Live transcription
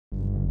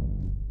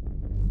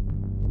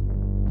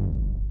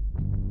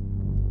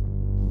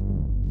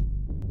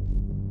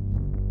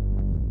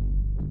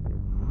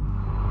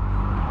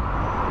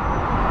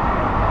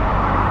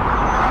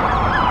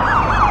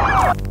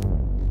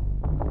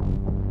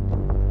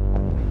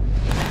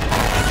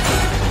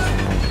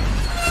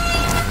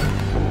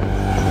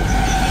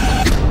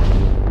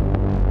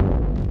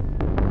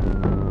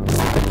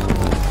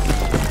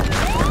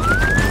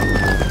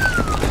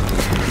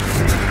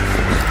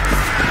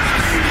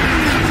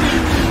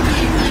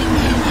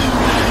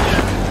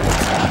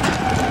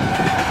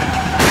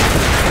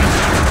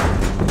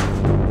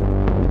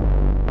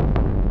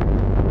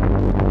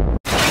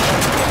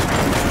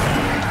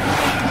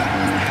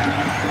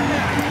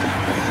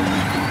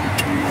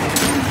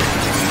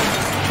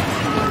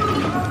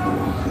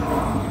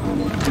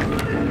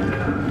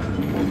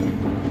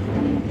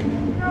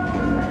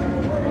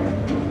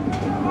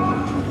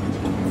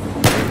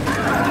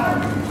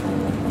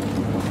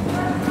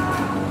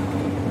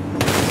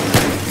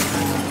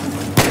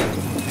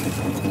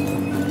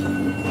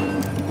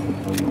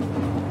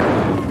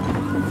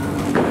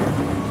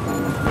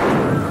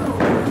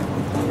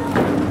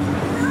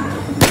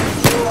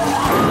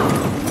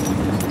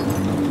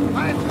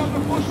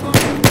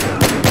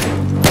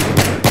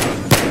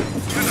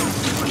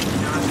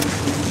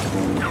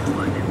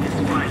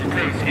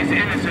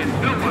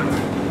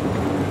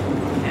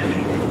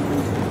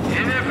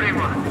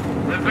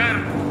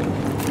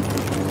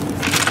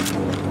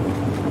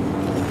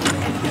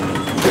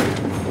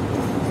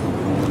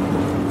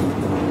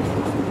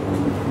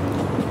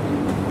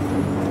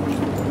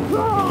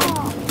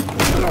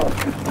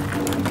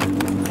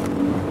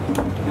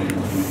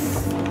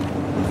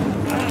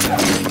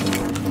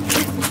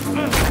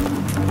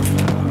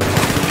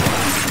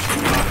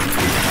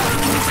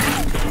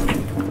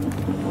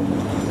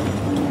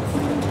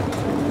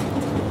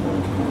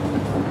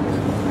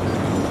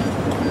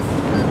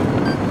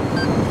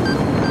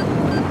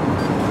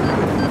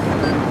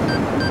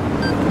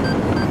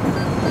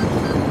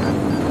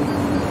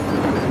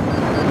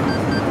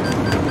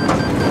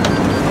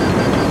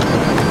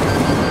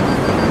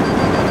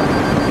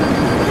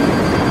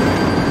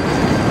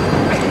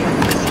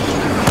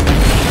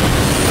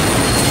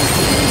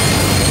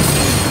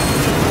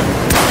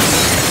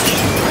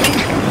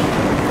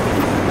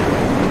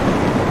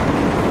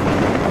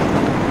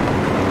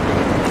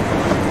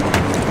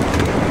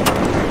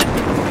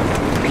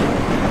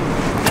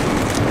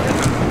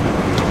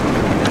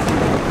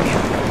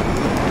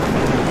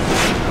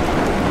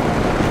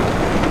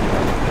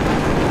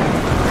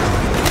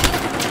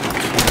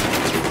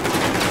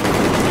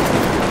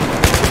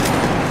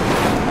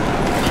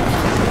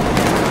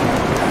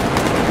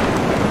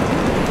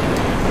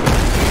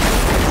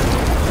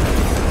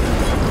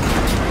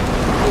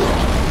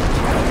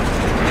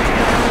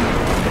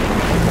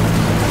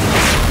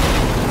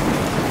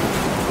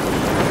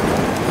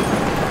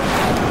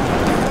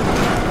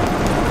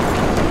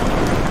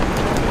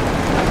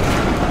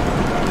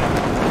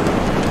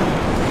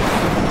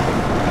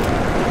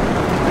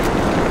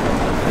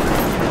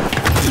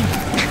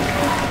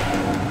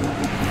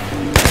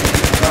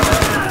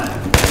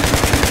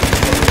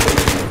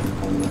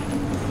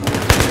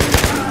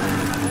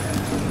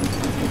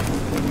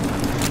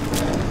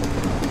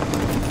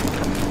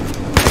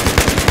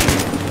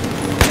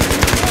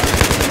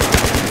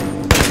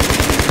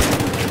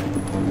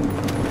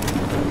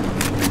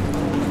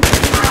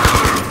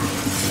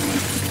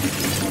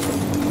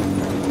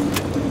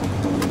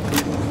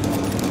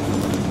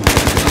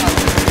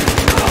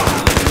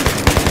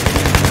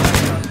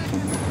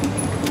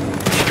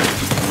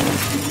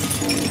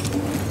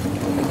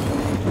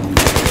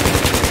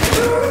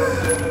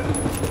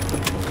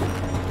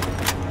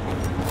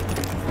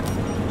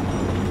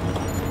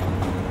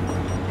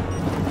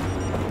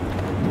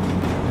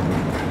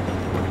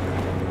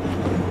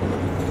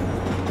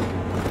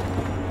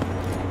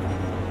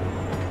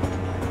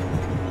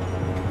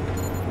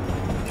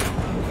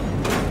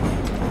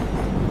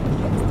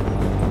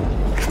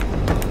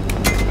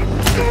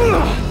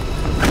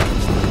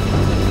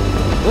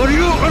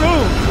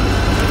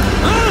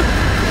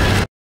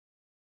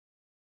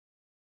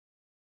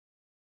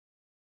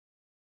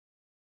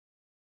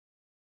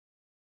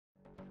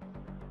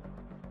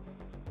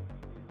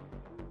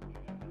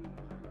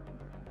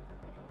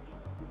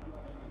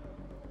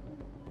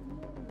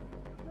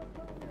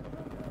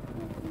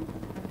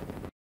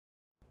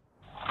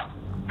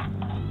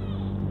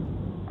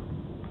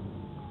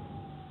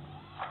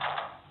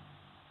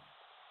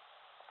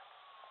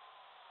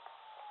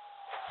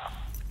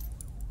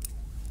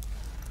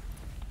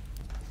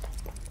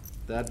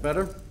That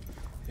better?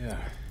 Yeah.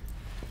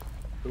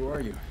 Who are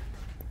you?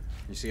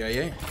 You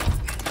CIA?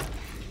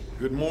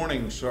 Good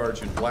morning,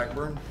 Sergeant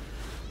Blackburn.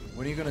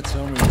 When are you gonna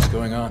tell me what's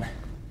going on?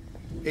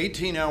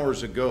 18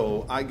 hours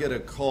ago, I get a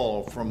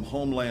call from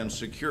Homeland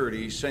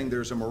Security saying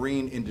there's a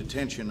Marine in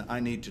detention I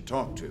need to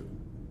talk to.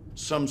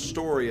 Some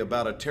story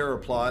about a terror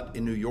plot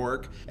in New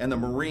York, and the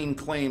Marine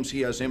claims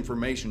he has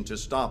information to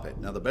stop it.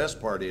 Now, the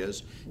best part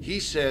is, he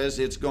says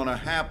it's gonna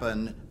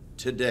happen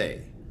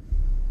today.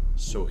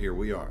 So here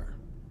we are.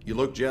 You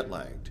look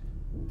jet-lagged,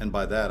 and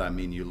by that I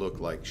mean you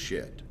look like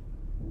shit.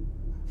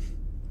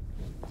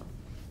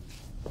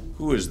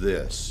 Who is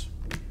this?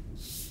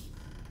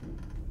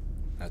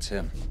 That's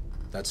him.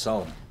 That's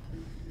Solomon.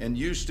 And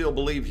you still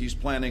believe he's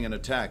planning an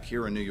attack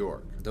here in New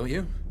York? Don't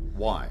you?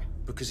 Why?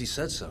 Because he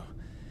said so.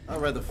 I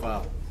read the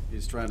file.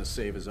 He's trying to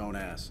save his own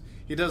ass.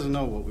 He doesn't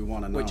know what we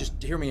want to know. Wait,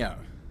 just hear me out.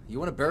 You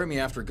want to bury me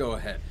after, go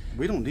ahead.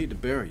 We don't need to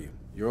bury you.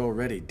 You're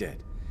already dead.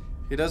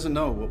 He doesn't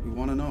know what we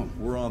want to know.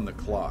 We're on the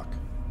clock.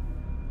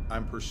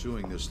 I'm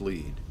pursuing this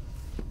lead.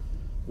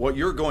 What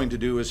you're going to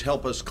do is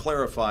help us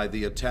clarify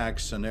the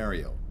attack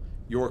scenario.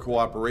 Your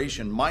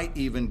cooperation might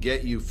even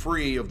get you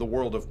free of the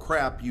world of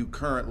crap you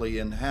currently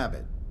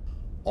inhabit.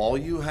 All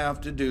you have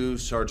to do,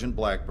 Sergeant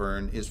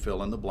Blackburn, is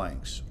fill in the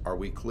blanks. Are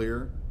we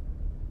clear?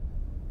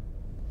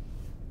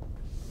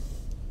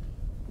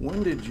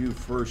 When did you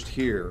first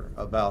hear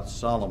about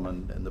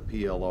Solomon and the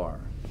PLR?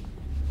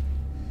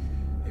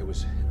 It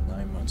was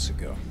 9 months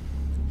ago.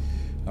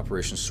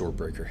 Operation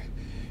Swordbreaker,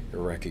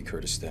 Iraqi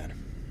Kurdistan.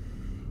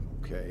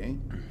 Okay.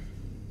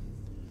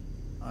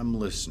 I'm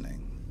listening.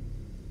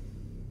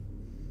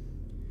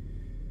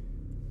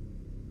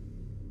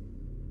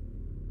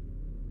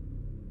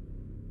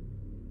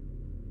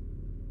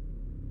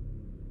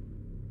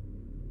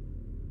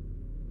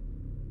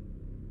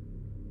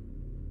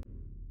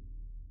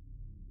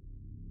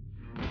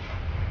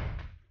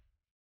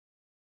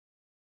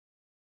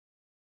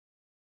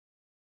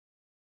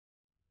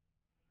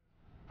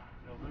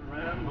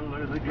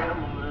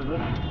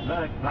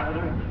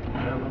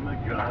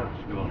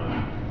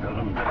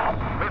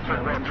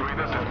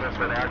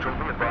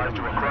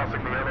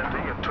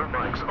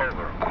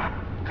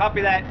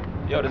 Copy that.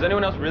 Yo, does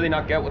anyone else really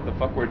not get what the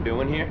fuck we're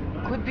doing here?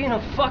 Quit being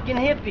a fucking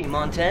hippie,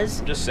 Montez.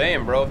 I'm just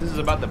saying, bro, if this is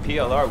about the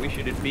PLR, we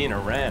should be in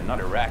Iran, not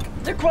Iraq.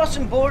 They're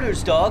crossing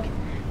borders, dog.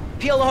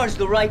 PLR's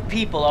the right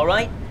people, all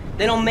right?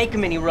 They don't make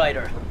them any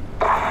righter.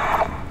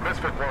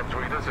 Misfit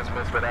 1-3, this is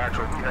Misfit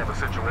Actual. We have a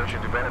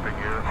situation developing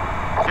here.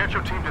 Get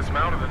your team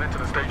dismounted and into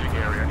the staging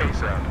area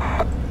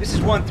ASAP. This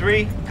is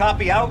 1-3.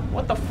 Copy out.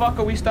 What the fuck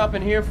are we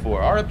stopping here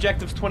for? Our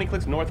objective's 20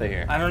 clicks north of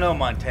here. I don't know,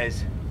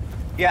 Montez.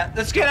 Yeah,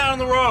 let's get out on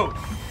the road.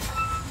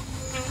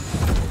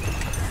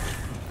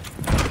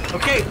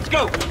 Okay, let's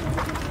go.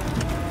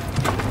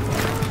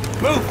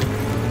 Move.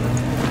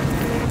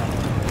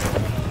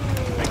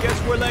 I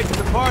guess we're late to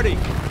the party.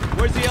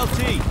 Where's the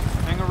LT?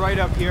 Hang her right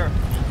up here.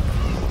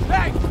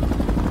 Hey!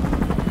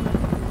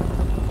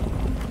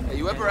 Hey,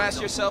 you ever ask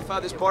yourself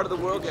how this part of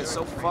the world gets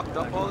so fucked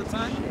up all the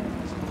time?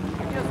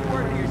 Just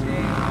work here,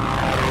 Dave.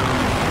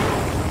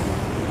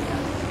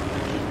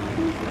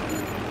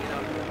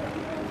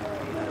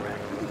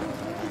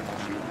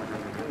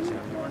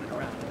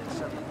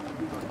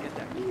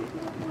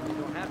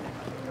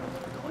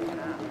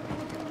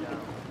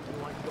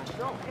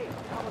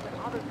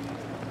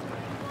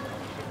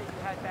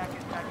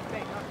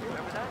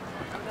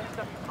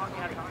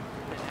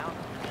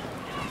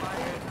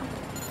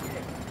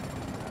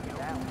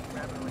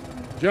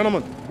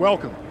 Gentlemen,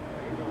 welcome.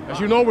 As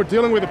you know, we're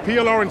dealing with the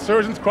PLR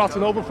insurgents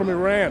crossing over from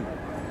Iran.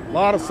 A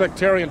lot of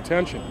sectarian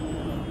tension.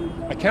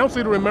 I counsel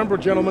you to remember,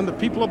 gentlemen, the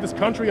people of this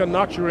country are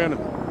not your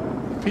enemy.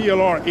 The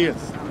PLR is.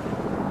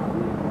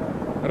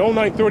 At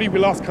 0930, we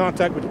lost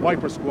contact with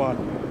Viper Squad.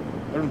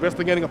 They're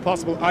investigating a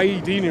possible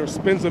IED near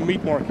Spinza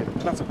Meat Market.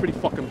 That's a pretty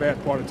fucking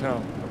bad part of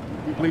town.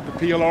 We believe the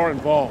PLR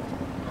involved.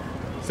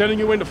 Sending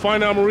you in to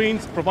find our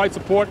Marines, provide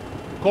support,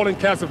 call in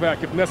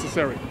Kazovac if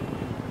necessary.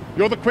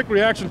 You're the quick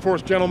reaction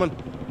force, gentlemen.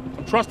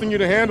 I'm trusting you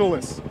to handle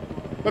this.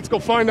 Let's go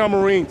find our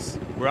Marines.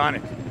 We're on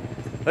it.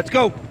 Let's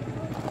go.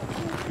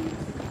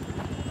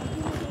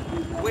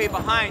 Way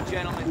behind,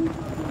 gentlemen.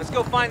 Let's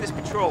go find this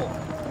patrol.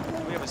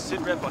 We have a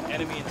sit rep on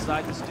enemy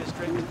inside this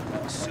district.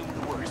 Assume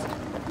the worst.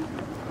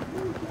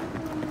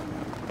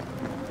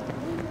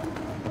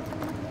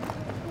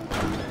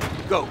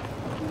 Go.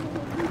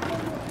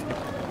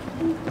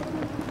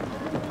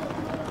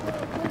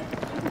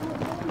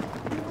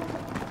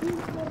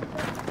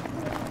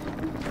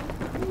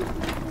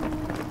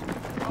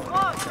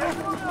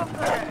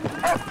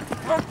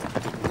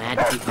 Mad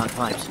peacock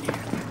vibes in here.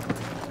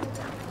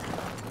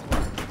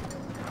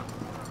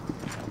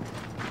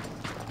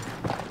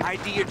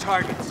 ID your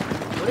targets.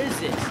 What is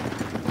this?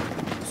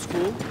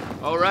 School?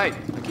 All right,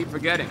 I keep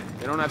forgetting.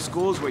 They don't have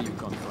schools where you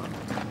come from.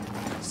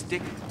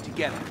 Stick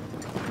together.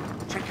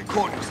 Check your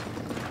corners.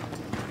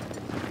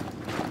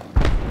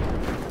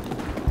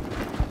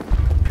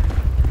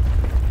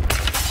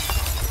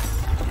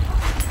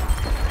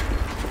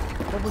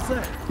 What was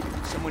that?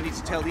 Someone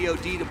needs to tell the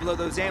OD to blow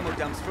those ammo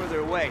dumps further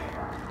away.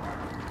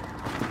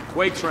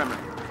 Wait, Tremor.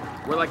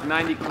 We're like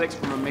 90 clicks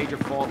from a major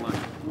fault line.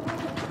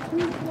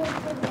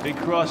 Big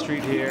cross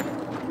street here.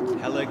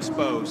 Hella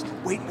exposed.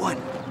 Wait, what?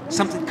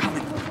 Something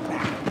coming.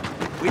 Back.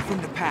 Wait for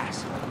him to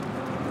pass.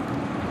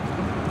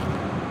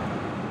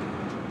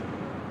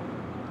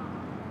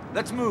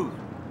 Let's move.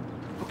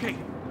 Okay.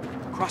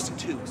 Crossing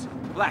twos.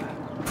 Black.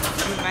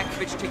 You and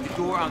Makovich take the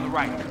door on the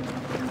right.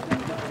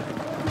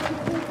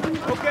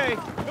 Okay,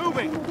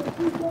 moving.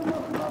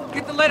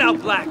 Get the lead out,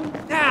 Black.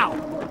 Now!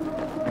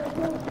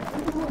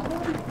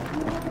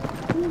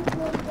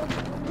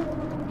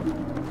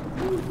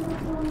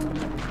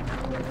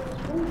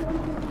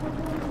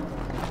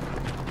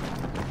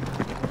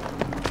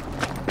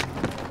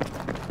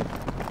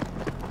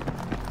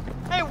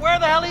 Hey, where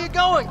the hell are you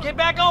going? Get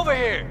back over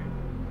here!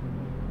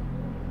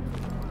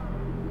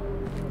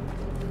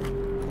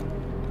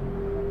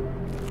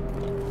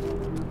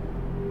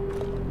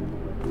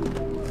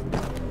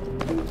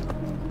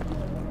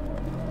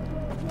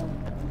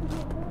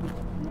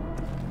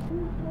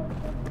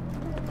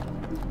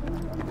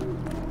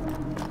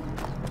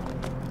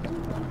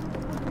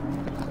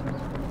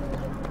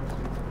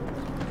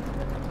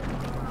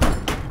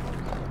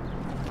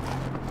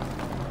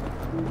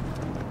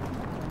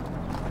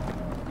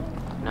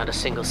 Not a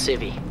single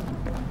civvy.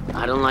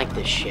 I don't like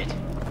this shit.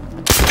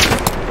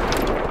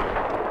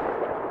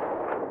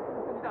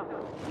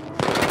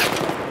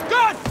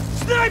 Gun!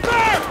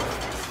 Sniper!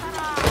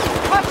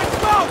 Weapon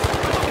smoke!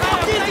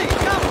 Come easy!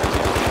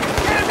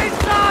 Get him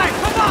inside!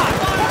 Come on!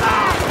 Come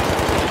on!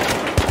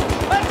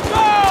 Let's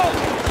go!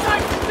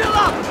 Sniper's still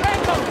up!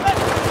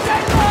 Let's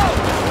stay low!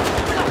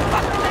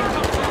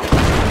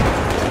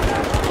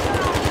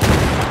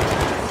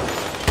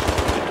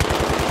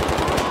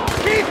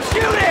 Keep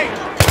shooting!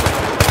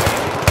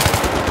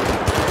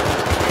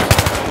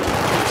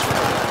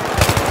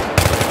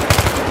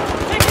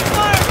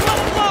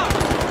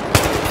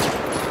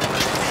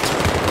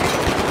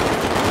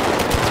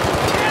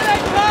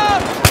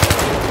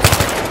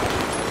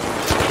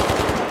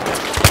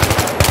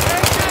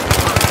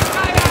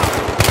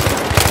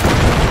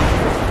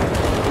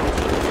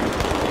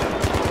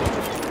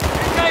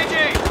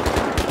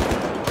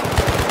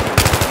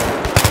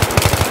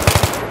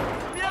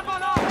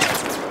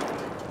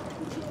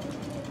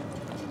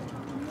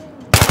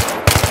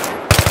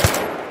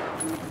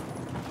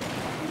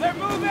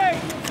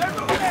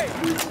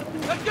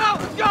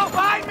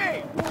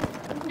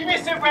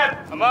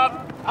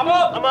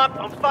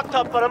 I'm fucked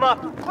up, but I'm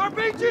up.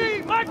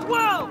 RPG! Mark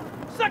 12!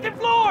 Second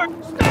floor!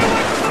 Stay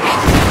away from the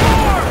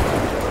floor!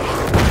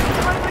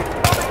 Friendly's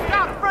coming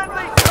out!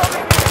 Friendly's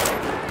coming in!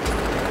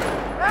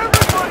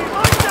 Everybody,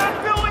 light that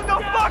building the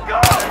fuck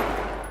up!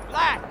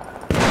 Black!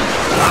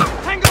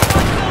 Tango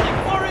 1 building,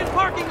 far in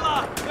parking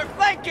lot! They're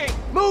flanking!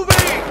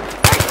 Moving!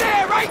 Right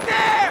there! Right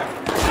there!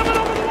 Coming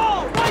over the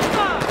wall! Right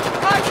side!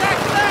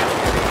 Contact left!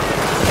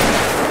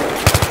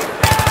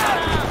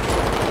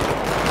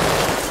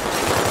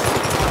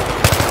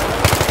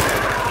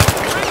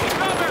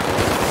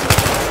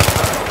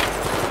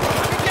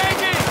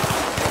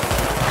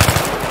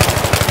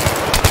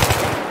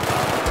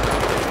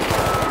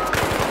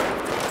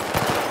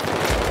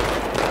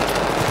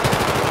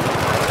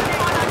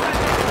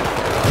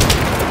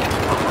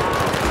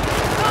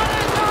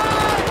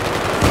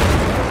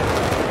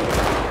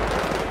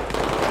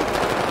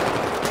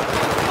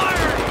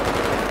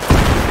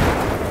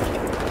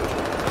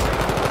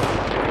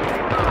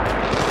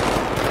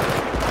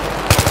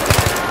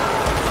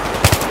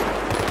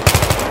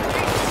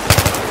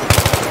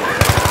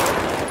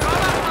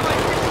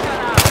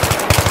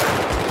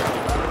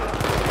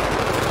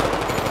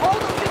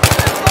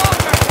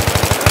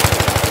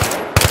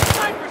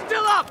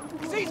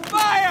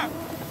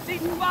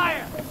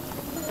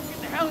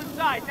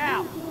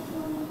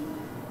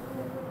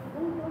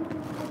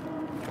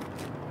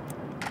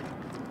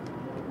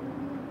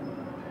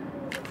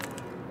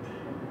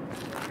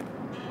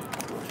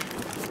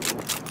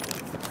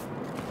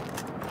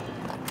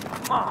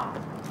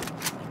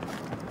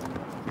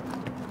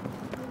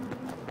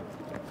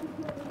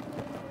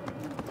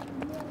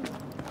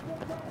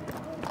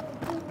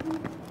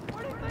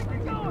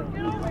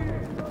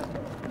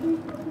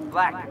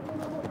 Black,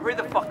 hurry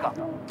the fuck up.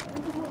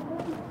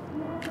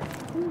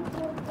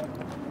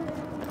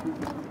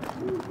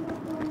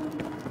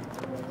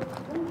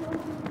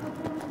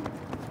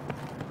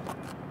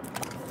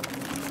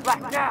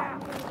 Black, now!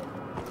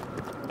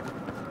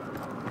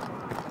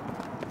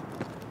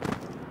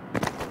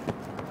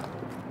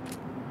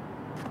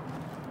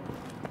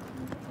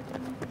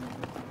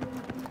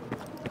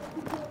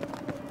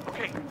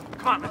 Okay,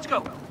 come on, let's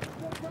go.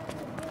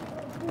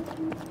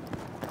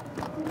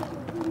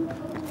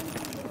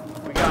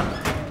 We got him.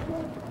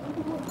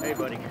 Hey,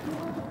 buddy.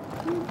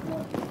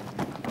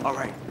 All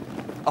right,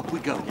 up we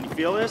go. Can you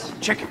feel this?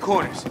 Check your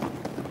corners.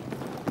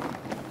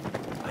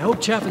 I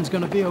hope Chaffin's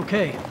gonna be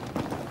okay.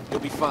 You'll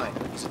be fine.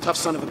 He's a tough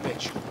son of a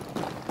bitch.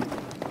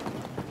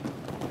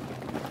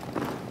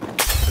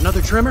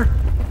 Another trimmer?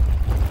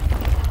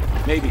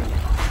 Maybe.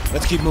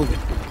 Let's keep moving.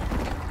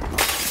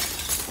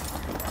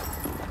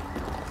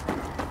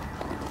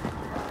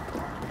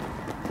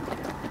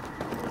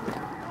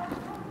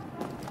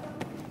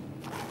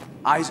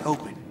 Eyes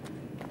open.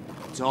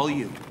 It's all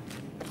you.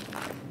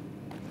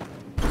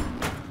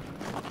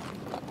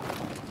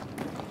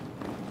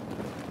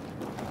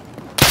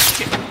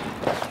 Shit!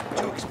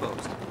 Too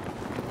exposed.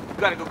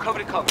 We gotta go cover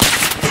to cover.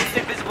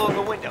 Stay visible in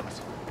the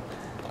windows.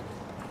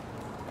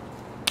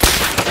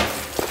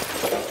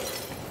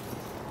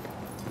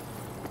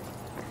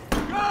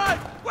 Good!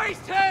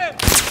 Waste him!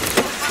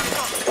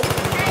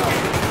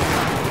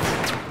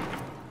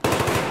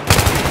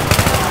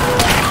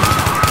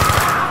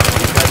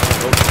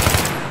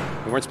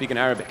 We weren't speaking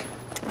Arabic.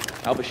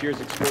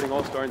 Al-Bashir's exporting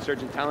all-star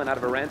insurgent talent out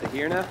of Iran to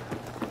here now?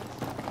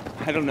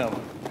 I don't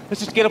know. Let's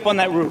just get up on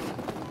that roof.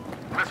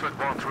 Misfit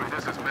 1-3,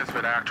 this is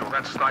Misfit Actual.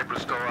 That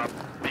sniper's still up.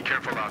 Be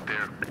careful out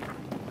there.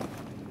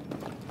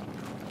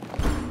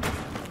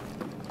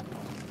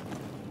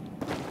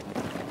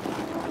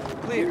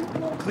 Clear.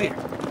 Clear.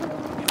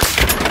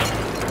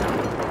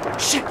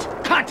 Shit!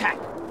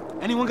 Contact!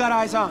 Anyone got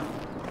eyes on?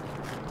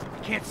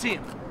 Can't see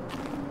him.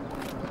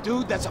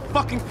 Dude, that's a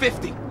fucking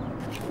 50.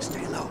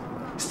 Stay low.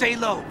 Stay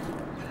low.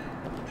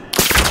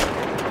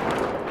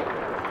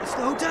 It's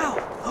the hotel.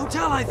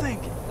 Hotel, I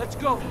think. Let's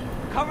go.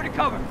 Cover to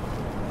cover.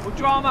 We'll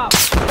draw him out.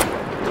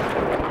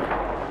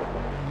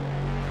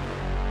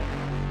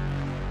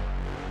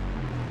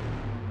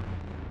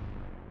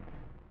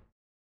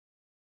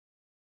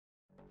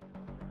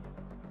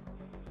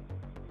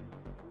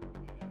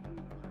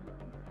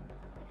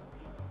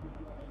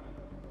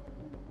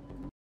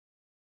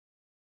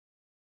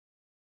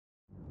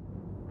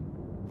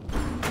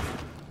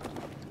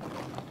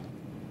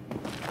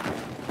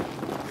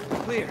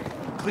 Clear.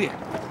 Clear.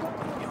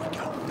 Here we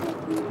go.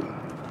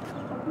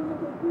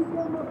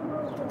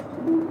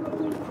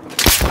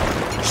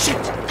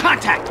 Shit!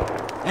 Contact!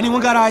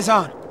 Anyone got eyes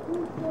on?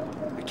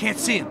 I can't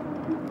see him.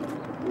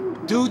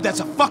 Dude, that's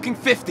a fucking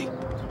 50.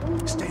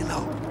 Stay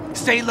low.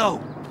 Stay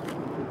low.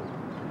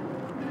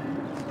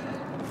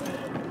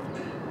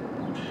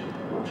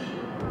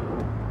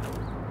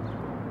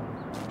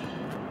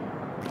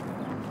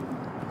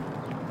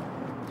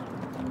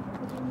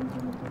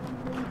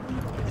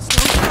 It's the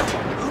hotel.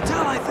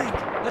 Hotel, I think.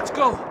 Let's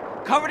go.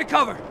 Cover to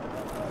cover.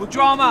 We'll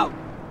draw him out.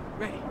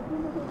 Ready.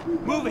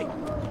 Moving.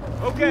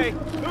 Okay,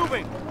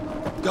 moving.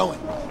 Going.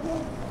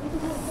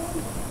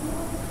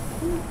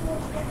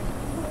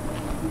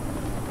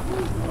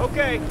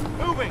 Okay,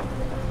 moving.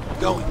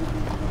 Going.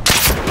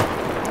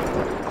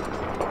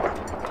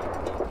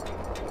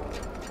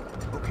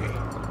 Okay.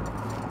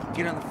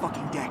 Get on the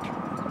fucking deck.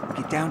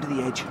 Get down to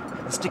the edge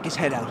and stick his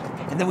head out,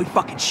 and then we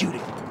fucking shoot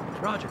it.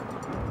 Roger.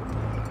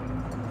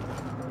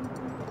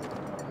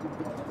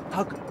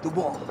 Hug the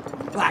wall.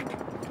 Black.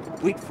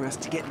 Wait for us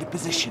to get into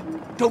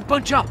position. Don't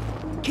bunch up.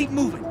 Keep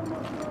moving.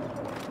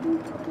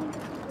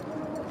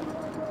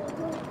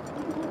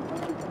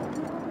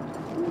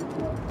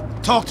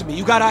 Talk to me.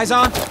 You got eyes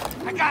on?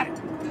 I got it.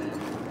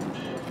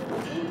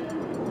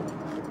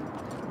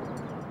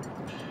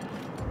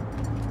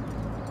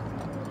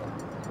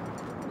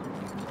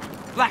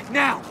 Black,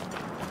 now!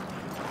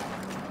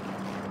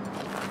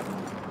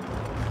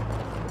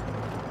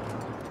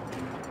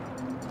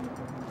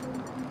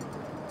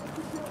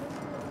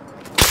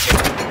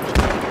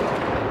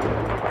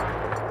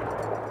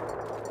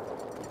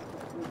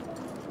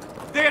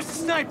 There's the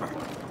sniper!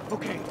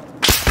 Okay.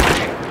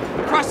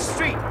 Across the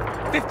street!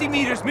 50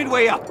 meters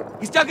midway up.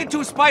 He's dug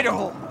into a spider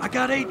hole. I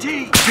got AT.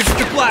 Give it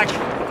to Black.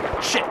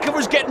 Shit,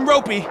 cover's getting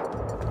ropey.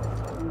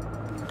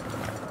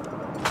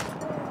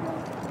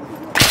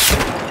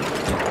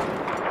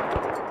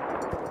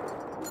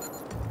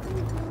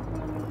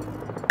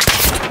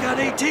 I got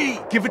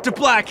AT. Give it to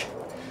Black.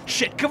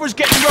 Shit, cover's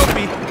getting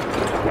ropey.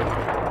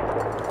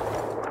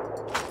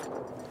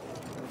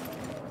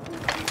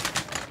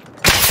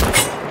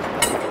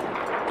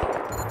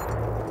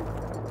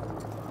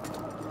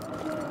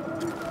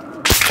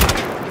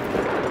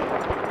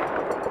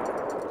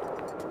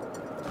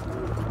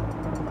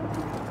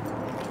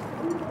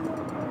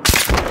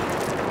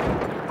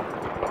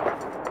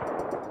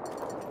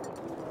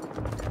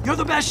 You're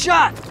the best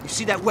shot. You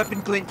see that weapon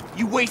glint?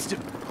 You waste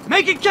him.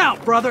 Make it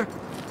count, brother.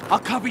 I'll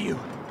cover you.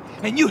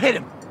 And you hit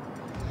him.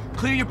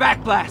 Clear your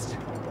back blast.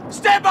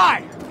 Stand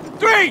by!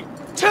 3,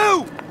 2,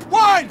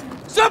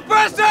 1!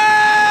 Suppressing!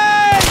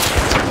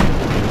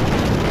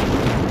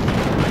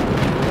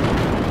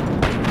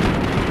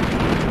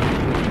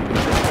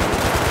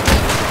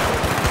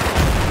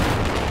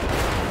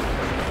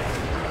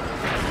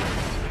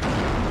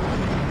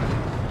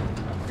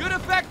 Good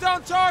effect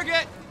on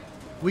target!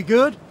 We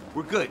good?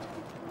 We're good.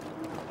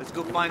 Let's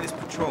go find this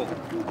patrol.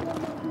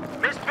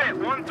 Misfit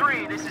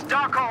 1-3, this is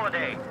Doc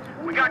Holliday.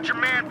 We got your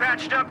man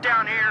patched up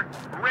down here.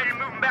 We're ready to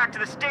move him back to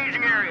the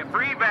staging area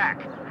for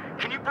evac.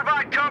 Can you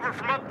provide cover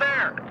from up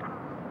there?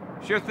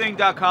 Sure thing,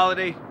 Doc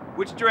Holliday.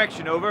 Which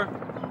direction, over?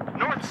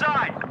 North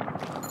side.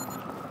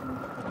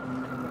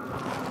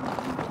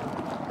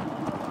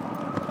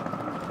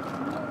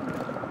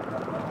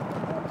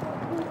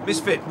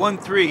 Misfit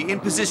 1-3, in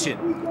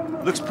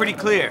position. Looks pretty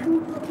clear.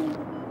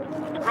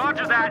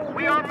 Roger that.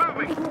 We are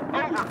moving.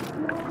 Over.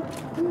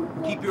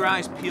 Keep your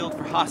eyes peeled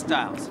for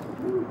hostiles.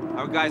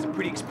 Our guys are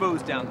pretty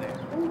exposed down there.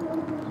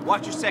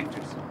 Watch your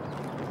sectors.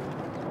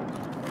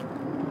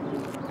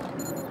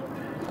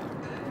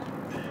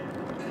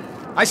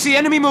 I see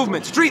enemy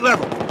movement, street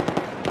level.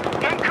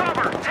 In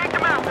cover! Take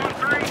them out,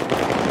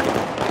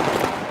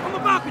 1-3! On the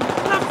balcony,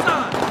 left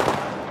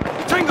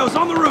side! Tango's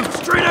on the roof,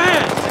 straight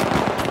ahead!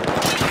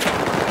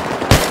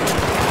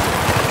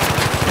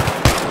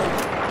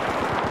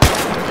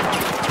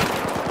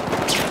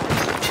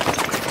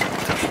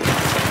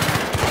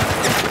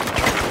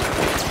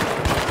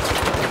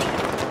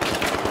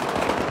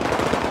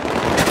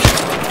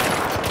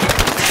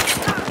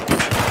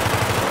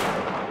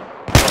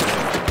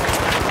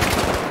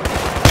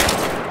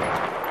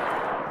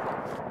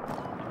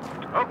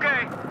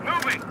 Okay,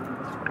 moving!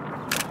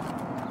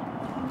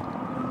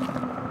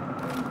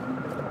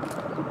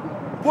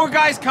 More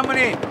guys coming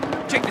in.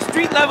 Check the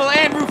street level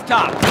and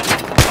rooftop.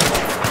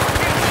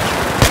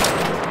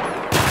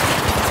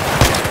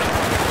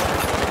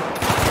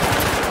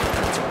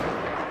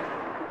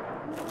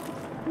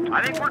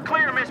 I think we're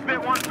clear,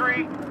 Misfit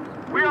 1-3.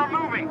 We are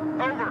moving.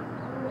 Over.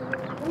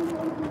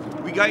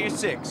 We got your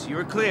 6.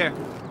 You're clear.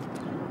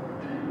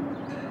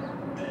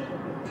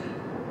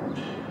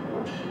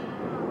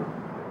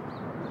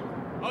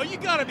 Oh, you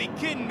gotta be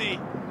kidding me!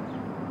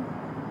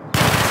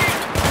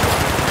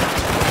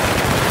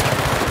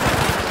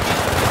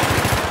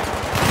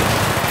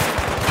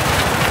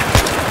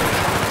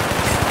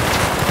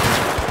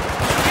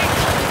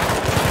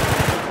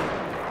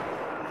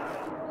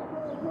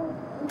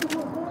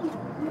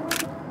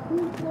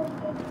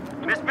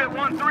 Misfit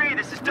 1-3,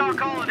 this is Doc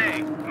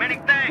Holliday. Many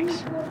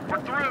thanks.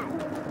 We're through.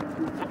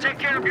 We'll take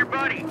care of your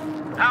buddy.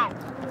 Out.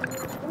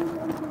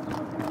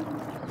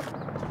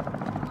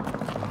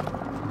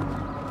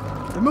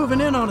 They're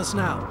moving in on us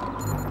now.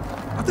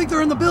 I think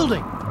they're in the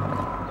building.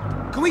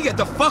 Can we get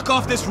the fuck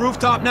off this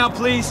rooftop now,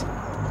 please?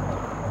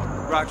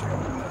 Roger.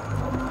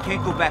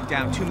 Can't go back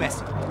down, too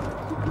messy.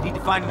 Need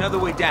to find another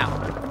way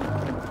down.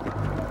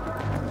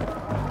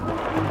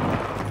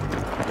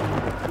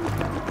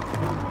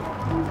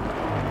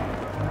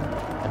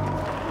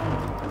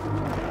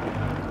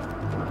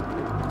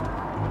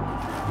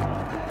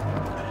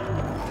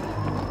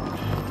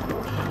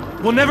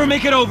 We'll never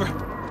make it over.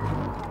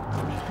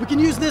 We can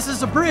use this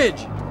as a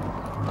bridge.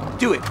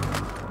 Do it.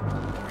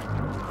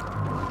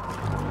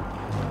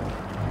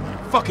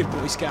 Fuck it,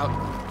 Boy Scout.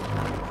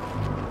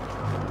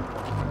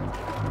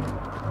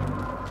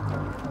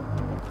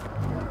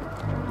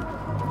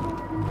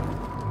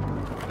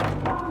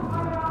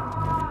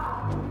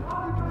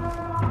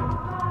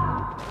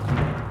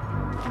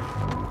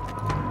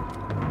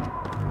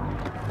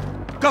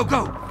 Go,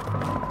 go!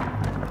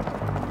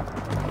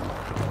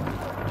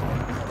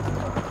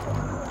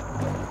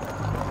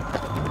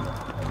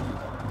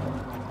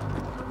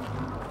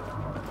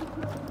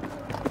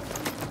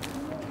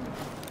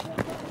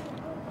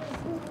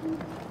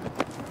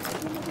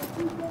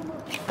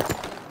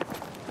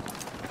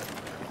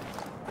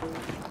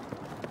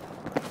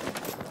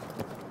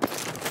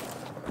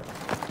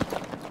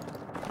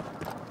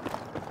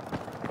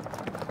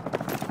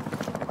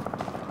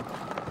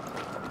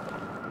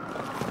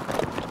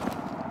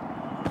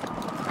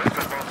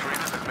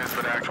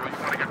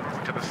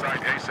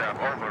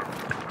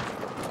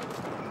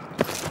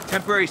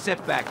 Temporary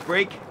setback.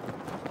 Break.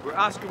 We're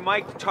Oscar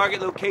Mike to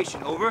target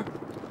location. Over.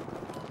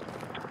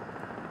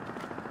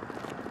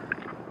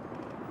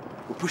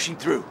 We're pushing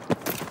through.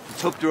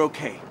 Let's hope they're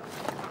okay.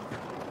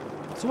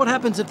 So what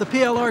happens if the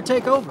PLR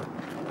take over?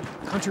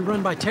 Country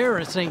run by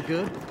terrorists ain't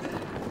good.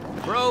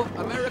 Bro,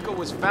 America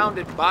was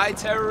founded by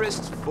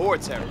terrorists for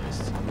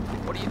terrorists.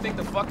 What do you think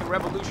the fucking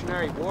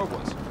Revolutionary War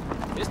was?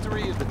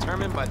 History is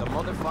determined by the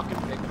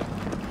motherfucking victor.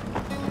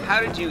 How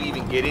did you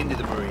even get into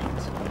the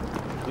Marines?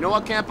 You know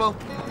what, Campo?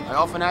 I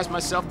often ask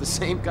myself the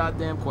same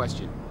goddamn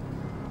question.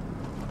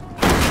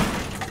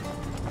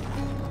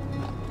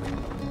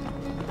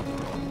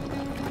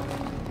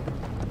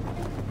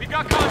 We've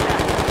got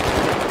contact!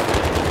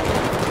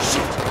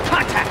 Shit!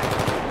 Contact!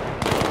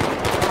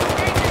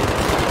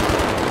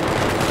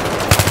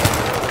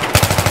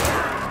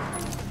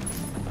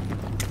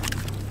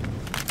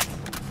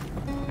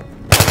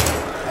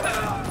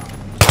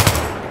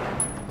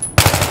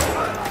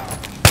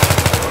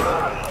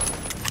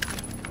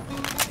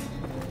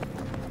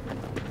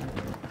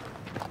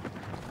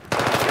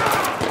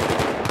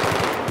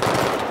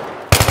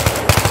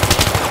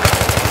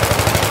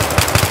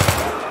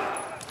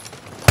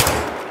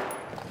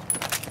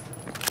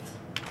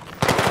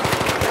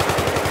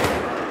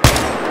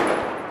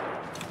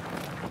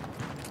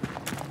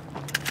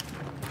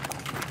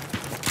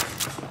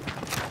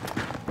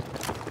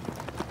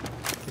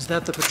 Is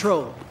that the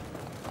patrol?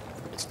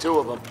 It's two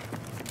of them.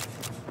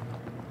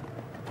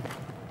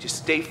 Just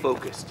stay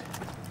focused.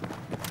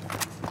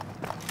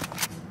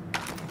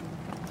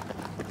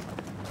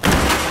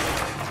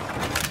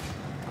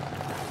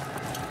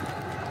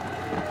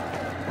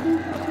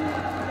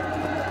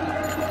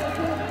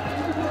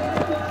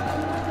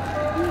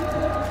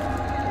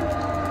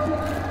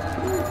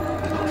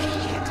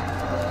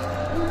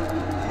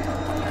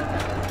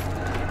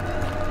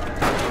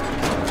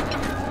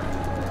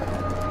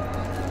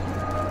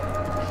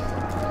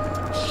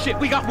 Shit,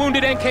 we got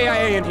wounded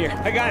NKIA in here.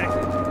 I got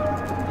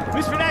it.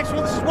 Misfit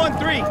Actual, this is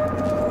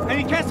 1-3. I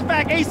need cast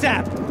back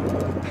ASAP.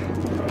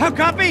 How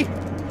copy?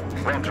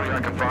 1-3,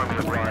 I confirm the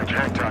oblige.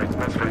 Hang tight.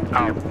 Misfit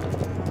out.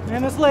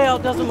 Man, this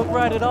layout doesn't look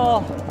right at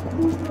all.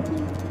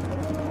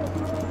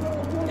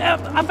 Yeah,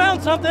 I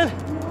found something.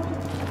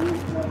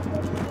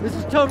 This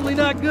is totally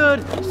not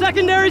good.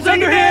 Secondary's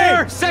under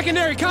here!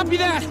 Secondary, copy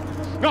that!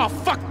 Oh,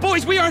 fuck,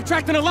 boys, we are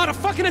attracting a lot of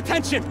fucking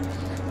attention!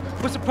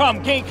 What's the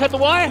problem? Can't cut the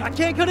wire? I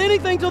can't cut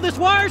anything till this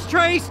wire's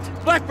traced!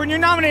 Blackburn, you're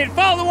nominated.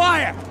 Follow the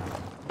wire!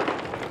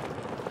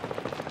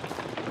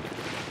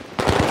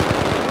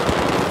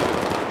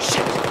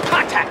 Shit!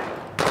 Contact!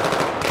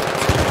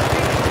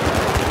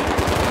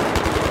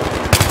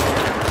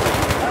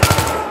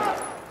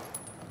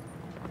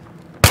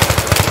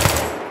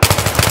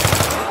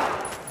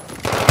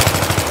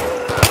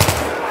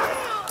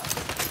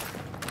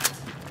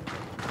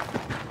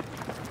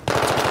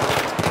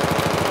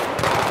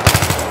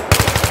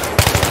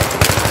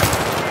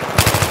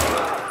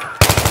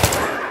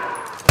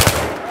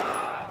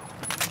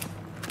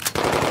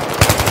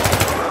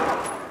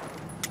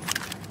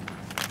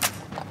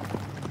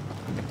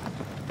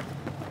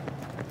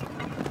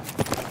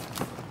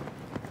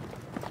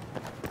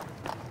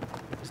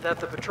 Is that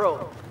the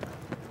patrol?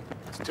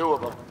 It's two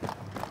of them.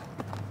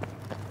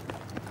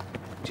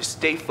 Just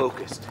stay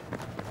focused.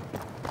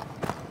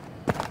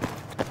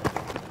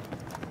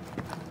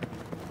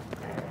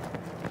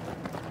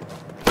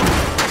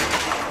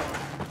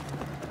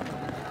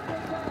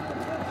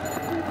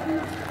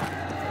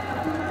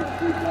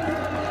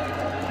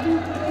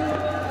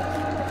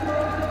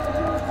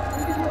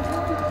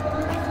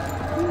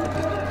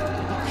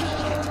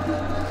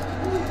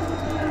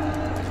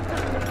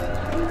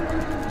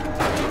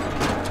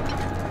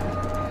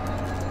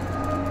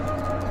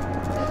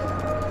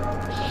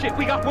 Shit,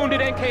 we got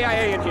wounded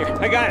NKIA in here.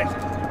 I got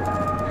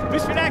it.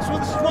 Misfit Actual,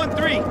 this is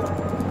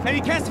 1-3. I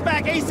need cast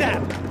back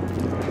ASAP.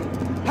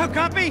 How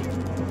copy?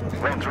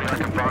 1-3, I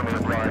confirm the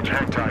oblige.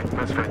 Hang tight.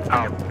 Misfit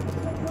out.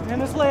 Man,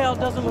 this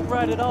layout doesn't look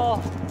right at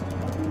all.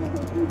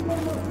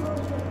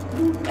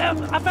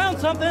 Yeah, I found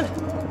something.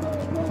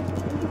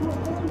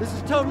 This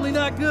is totally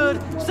not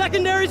good.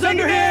 Secondary's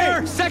under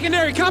here!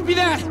 Secondary, copy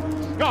that!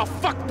 Oh,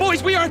 fuck,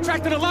 boys, we are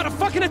attracting a lot of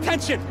fucking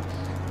attention!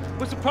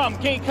 What's the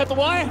problem? Can't cut the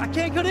wire? I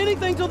can't cut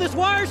anything till this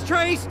wire's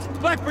traced!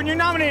 Blackburn, you're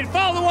nominated.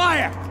 Follow the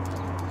wire!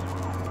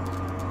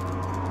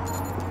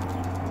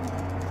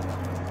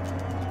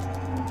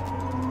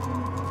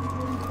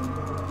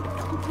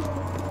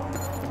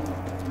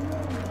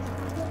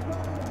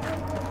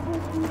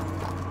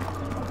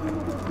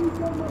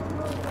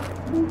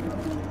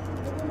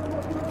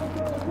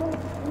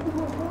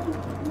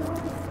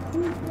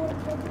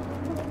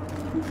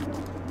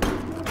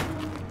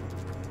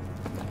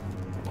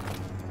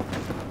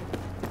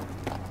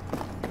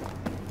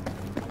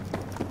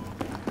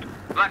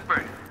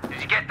 Blackburn,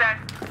 did you get that?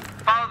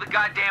 Follow the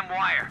goddamn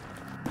wire.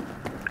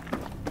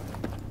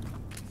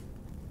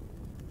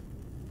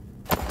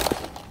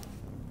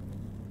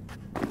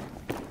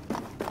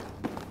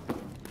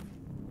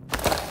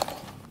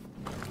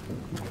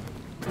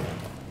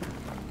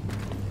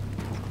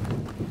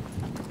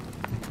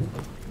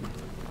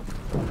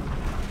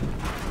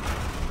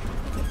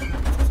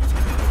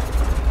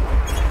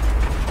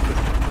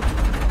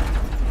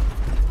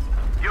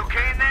 You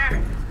okay in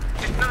there?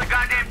 Just another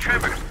goddamn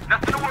tremor.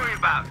 Nothing to worry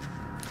about.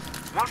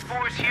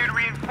 1-4 is here to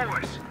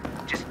reinforce.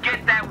 Just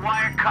get that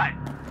wire cut.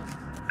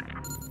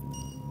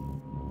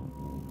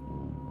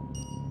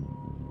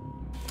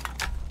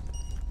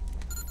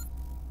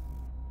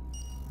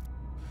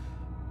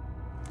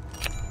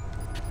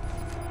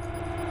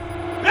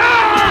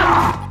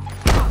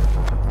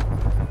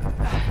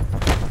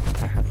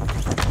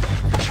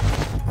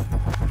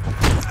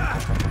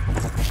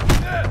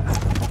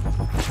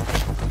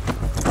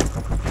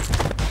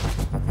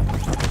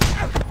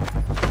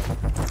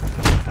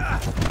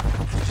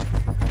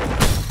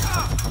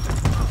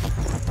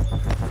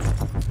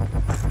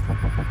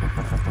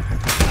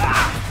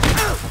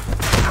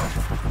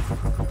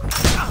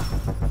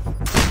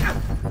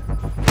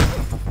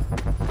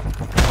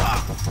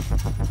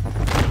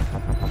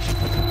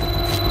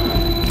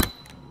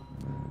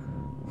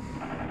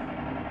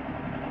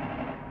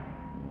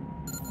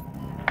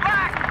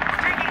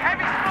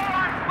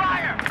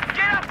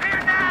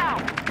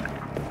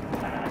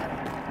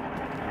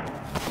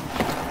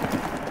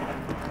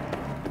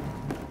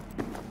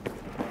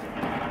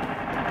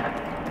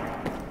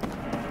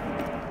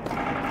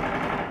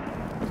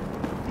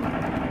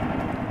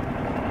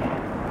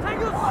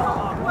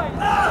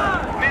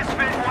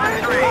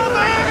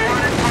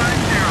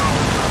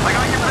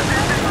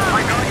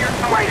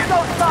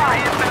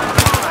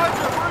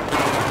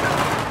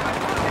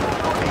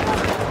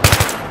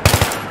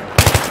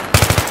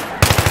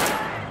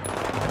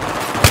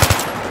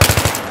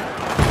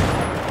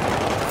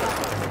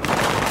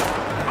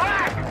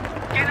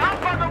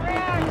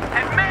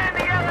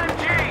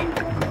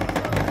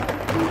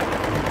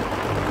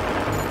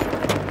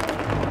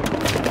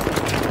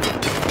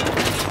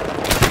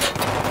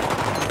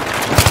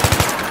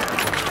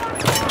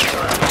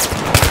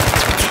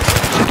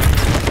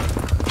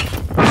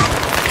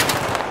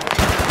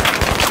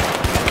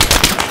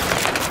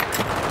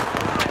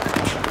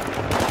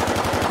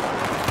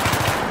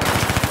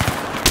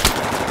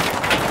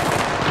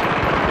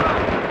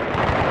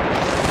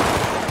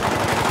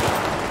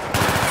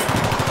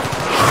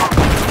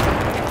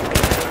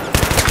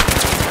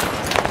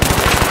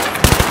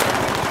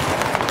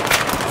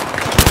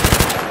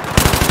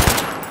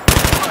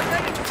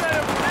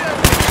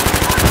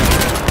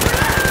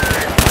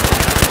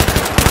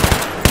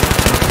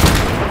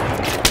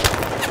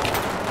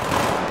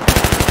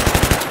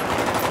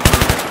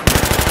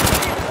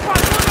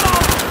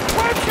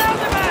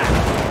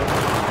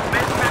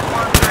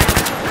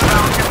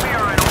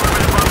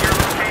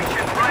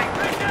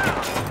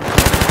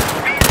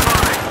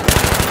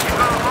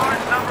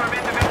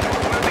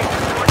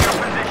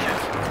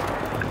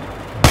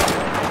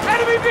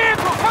 Enemy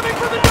vehicle coming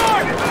from the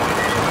north!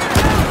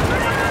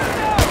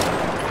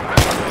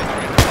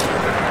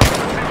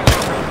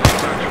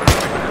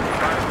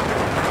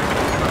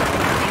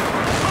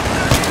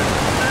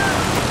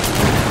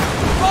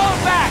 Fall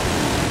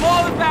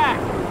back!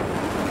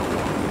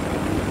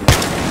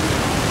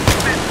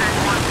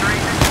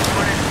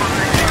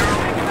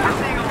 We're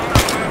seeing a lot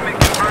of movement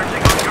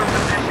converging on your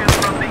position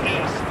from the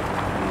east.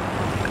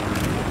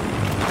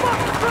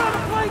 Fucking trying to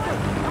flank us!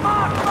 Come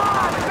on!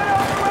 Get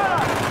over the radar!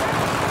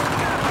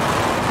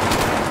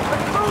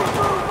 Let's move!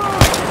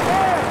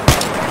 There!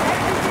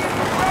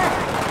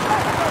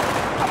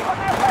 Up on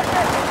their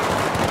position!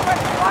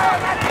 Let's fire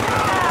that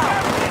engine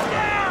now! Get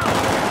down!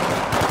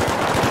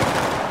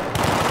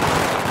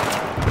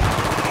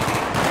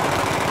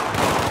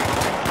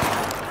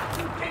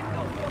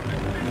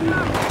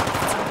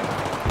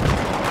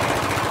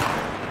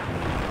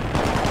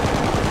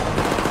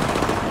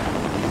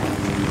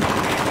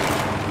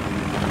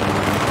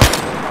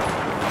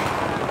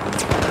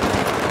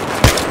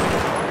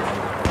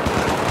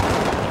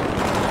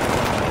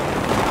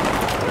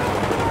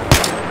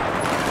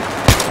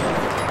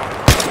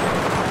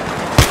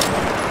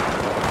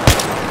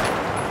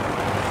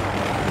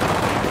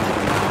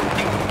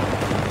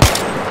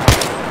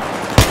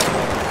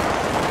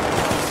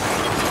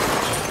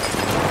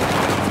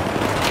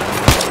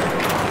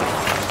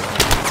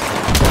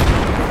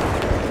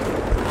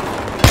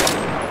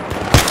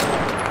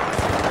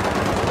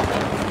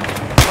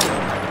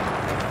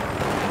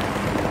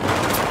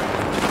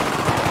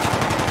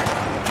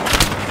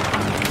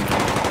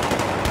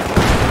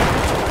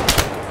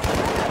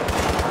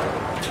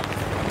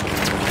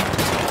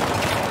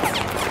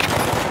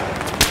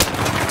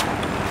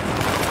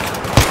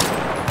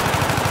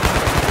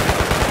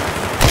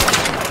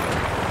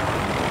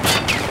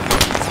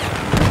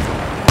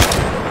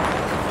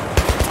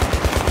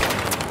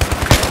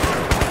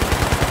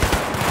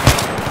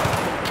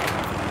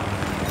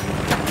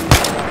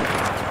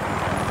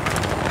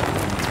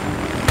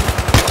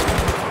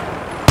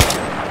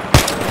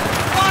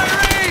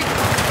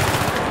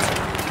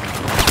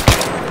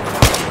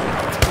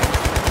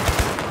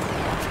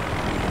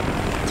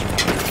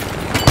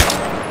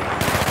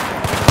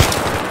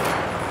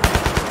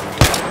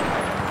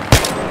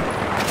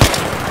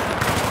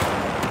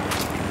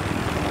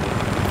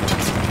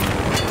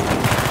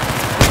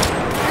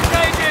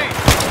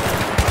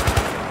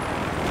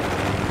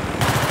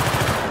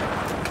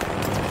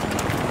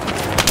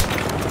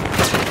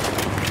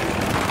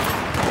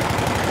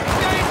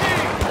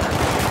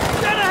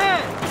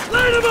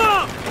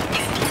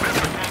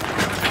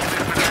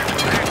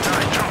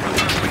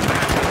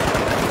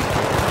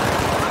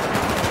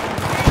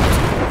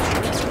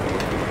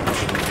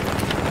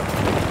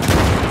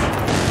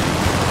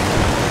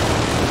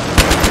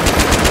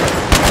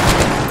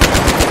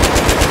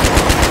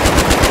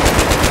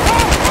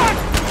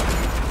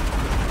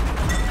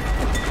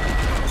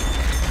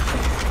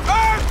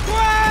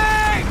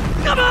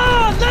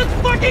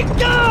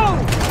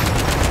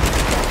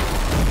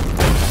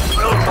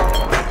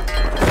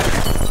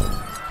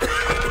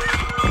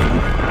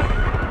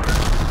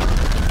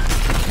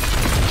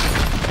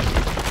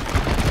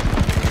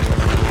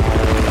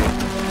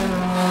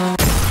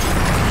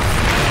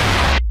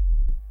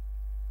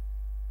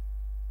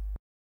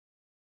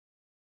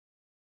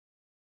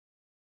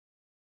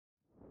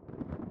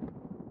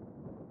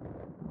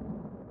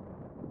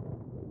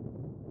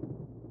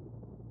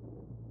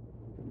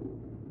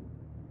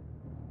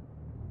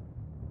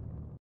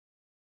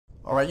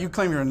 All right, you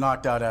claim you were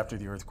knocked out after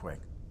the earthquake.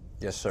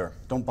 Yes, sir.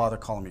 Don't bother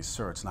calling me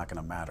sir, it's not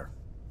gonna matter.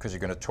 Because you're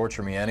gonna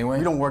torture me anyway?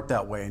 We don't work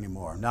that way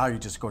anymore. Now you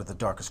just go to the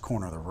darkest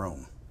corner of the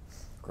room.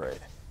 Great.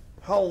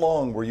 How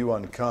long were you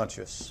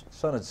unconscious?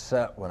 Sun had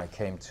set when I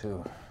came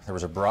to. There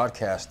was a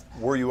broadcast.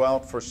 Were you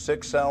out for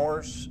 6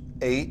 hours?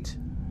 8?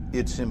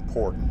 It's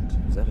important.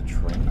 Is that a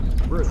train?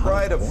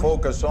 Try to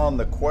focus on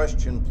the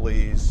question,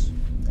 please.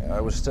 Yeah,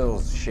 I was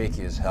still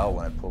shaky as hell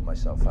when I pulled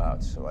myself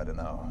out, so I don't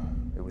know.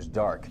 It was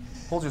dark.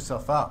 Pulled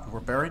yourself out. You were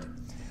buried?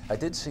 I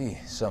did see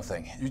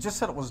something. You just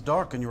said it was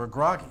dark and you were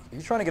groggy. Are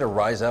you trying to get a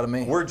rise out of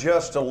me? We're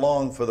just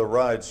along for the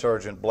ride,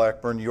 Sergeant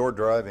Blackburn. You're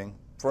driving.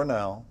 For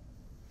now.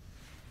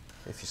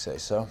 If you say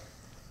so.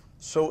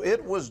 So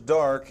it was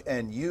dark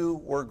and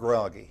you were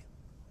groggy.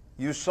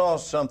 You saw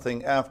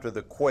something after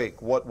the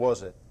quake. What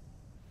was it?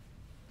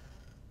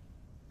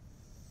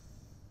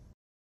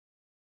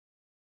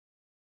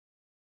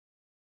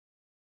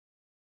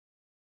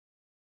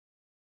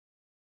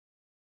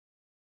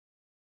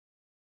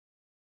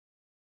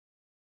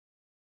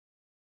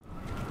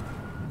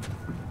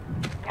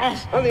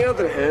 On the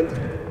other hand,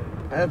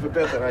 I have a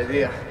better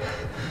idea.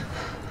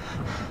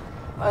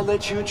 I'll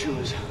let you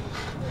choose.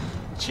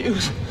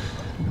 Choose?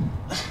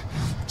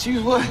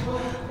 Choose what?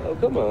 Oh,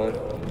 come on.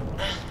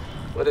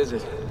 What is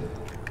it?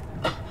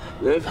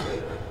 Live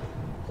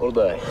or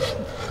die?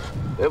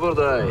 Live or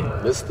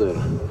die, mister.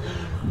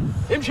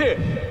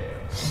 Imshi!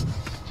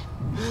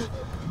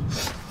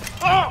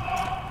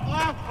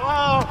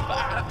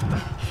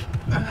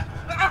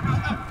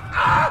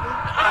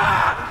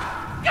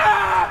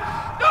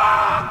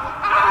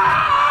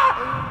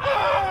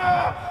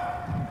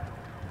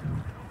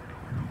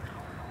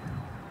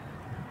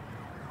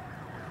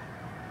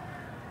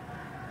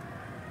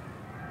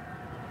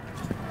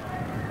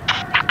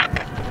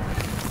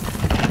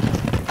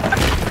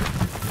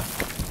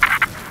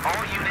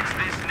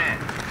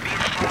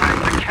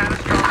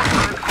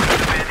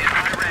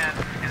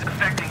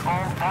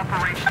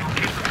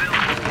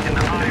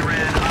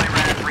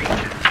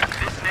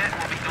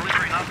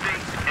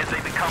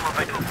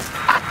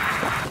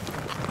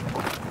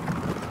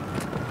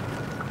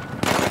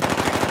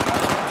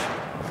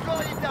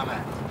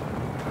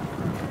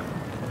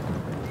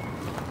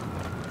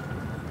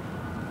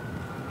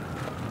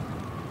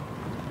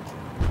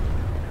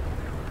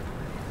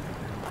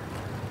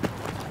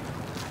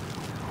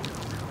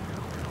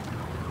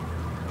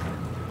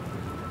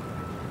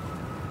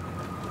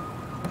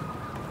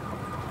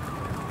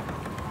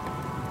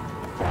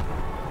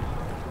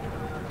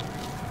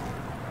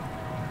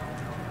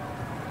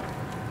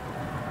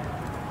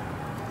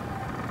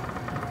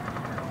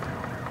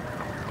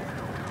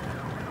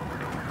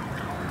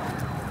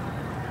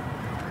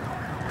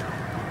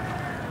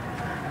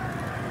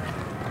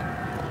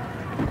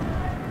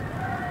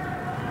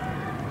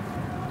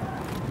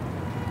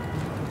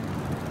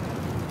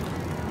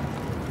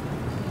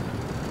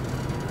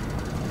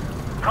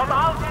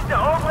 is the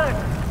open!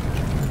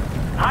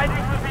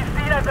 Hiding will be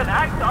seen as an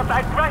act of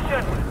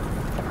aggression!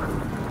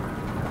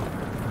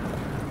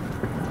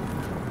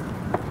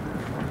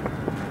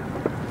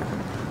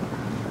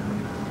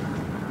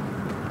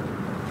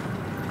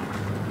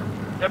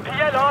 The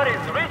PLR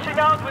is reaching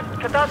out with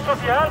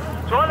catastrophe help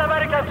to all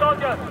American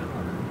soldiers.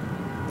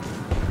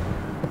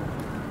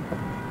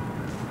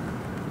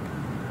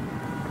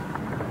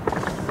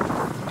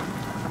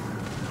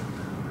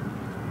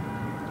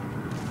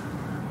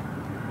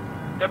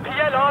 The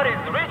PLR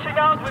is reaching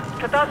out with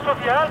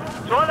catastrophe help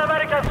to all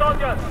American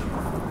soldiers.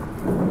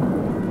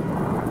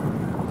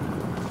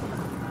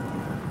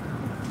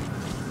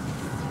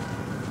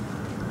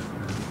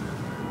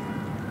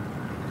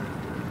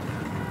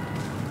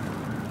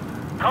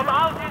 Come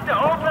out in the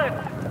open!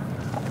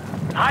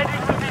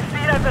 Hiding will be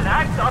seen as an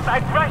act of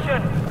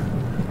aggression!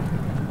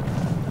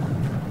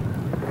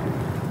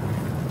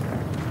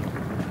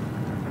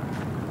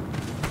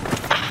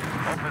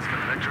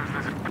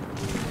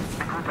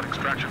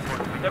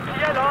 The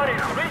PLR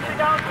is reaching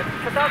out with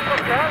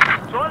catastrophe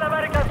help to all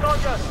American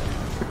soldiers!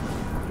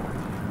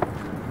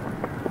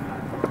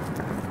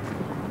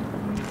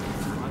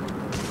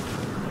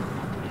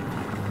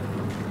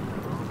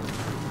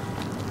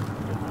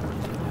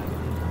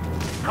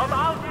 Come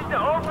out in the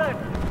open!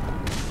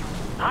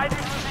 Hiding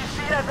will be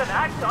seen as an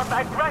act of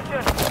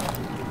aggression!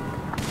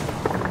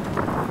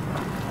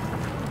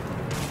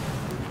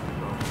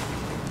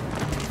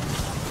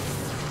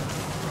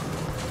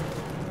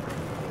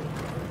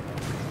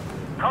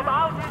 Come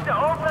out in the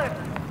open!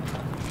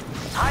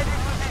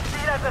 Hiding will be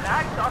seen as an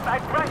act of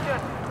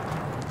aggression!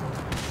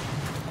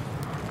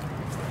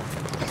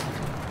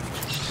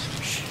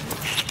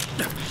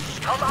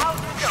 Come out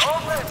in the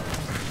open!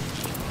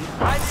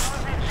 Hiding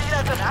will be seen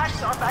as an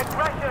act of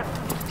aggression!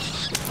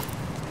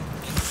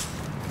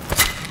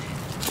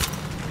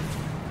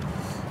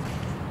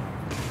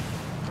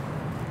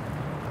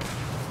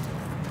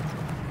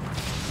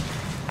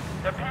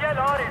 The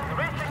PLR is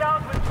reaching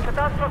out with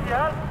catastrophe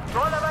help to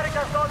all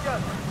American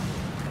soldiers!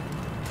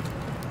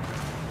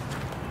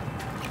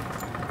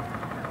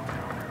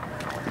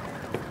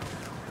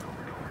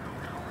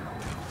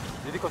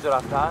 دیدی کجا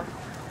رفتن؟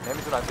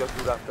 نمیتونن زیاد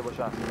دور رفته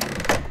باشن.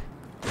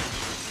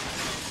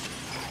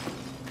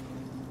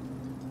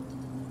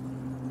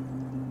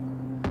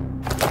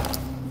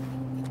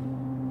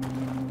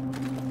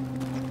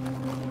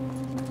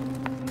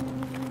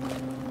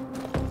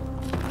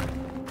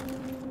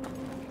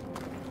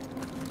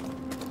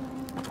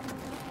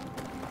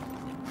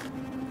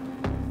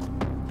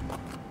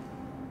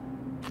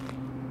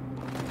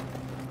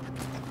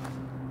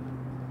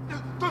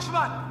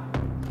 دشمن!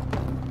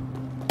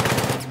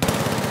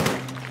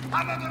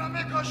 همه دارم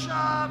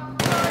میکشم!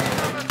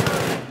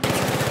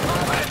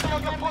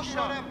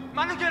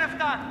 منو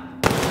گرفتن!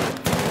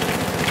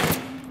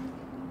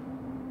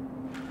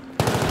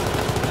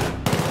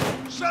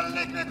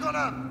 شلیک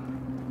میکنم!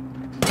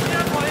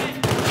 میرم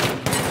پایین!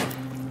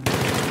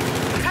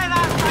 خیلی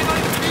از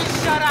سگای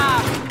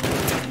بیشترم!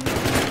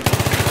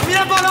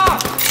 میرم بالا!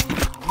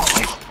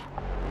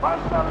 من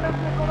شلیک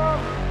میکنم!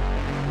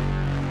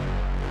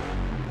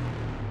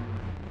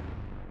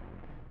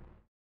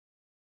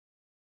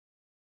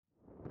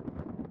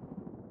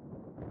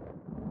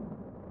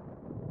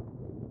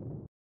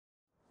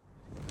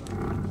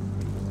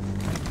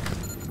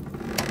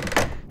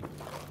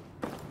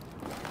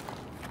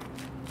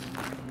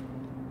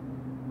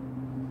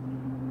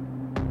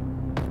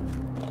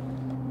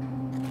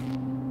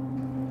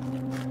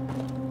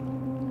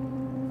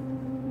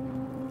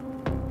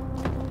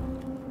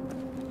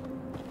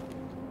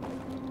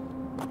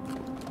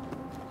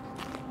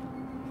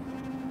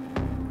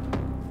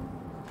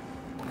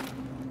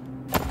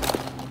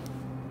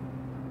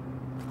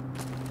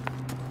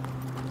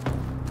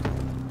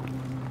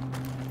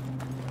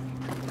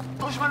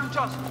 دشمن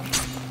اونجاست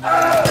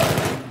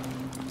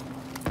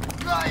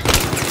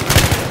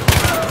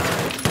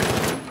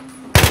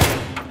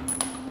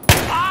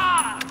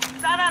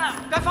زدنم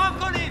دفاع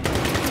کنید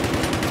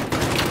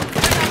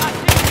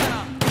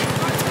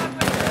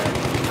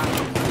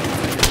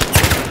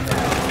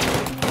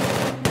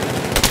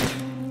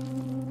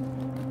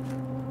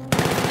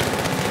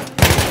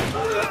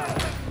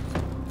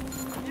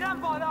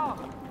میرم بالا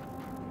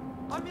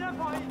من میرم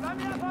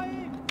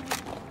پایین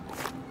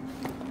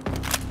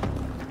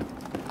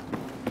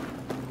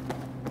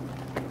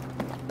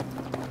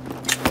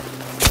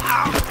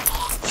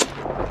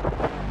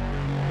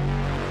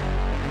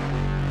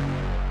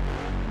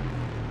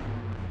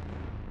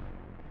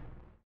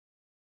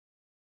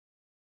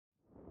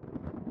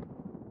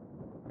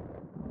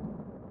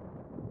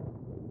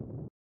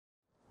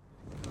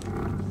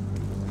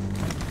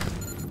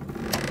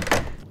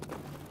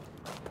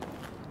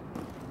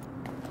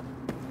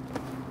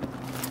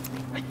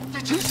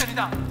چیزی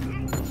شنیدم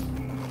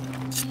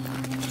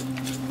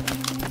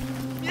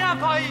میرم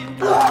پایین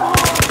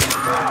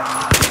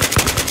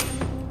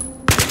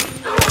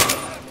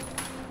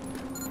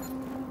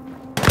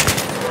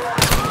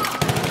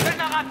به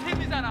نقطی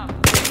میزنم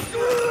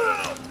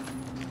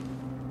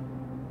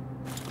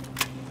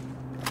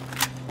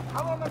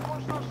هوا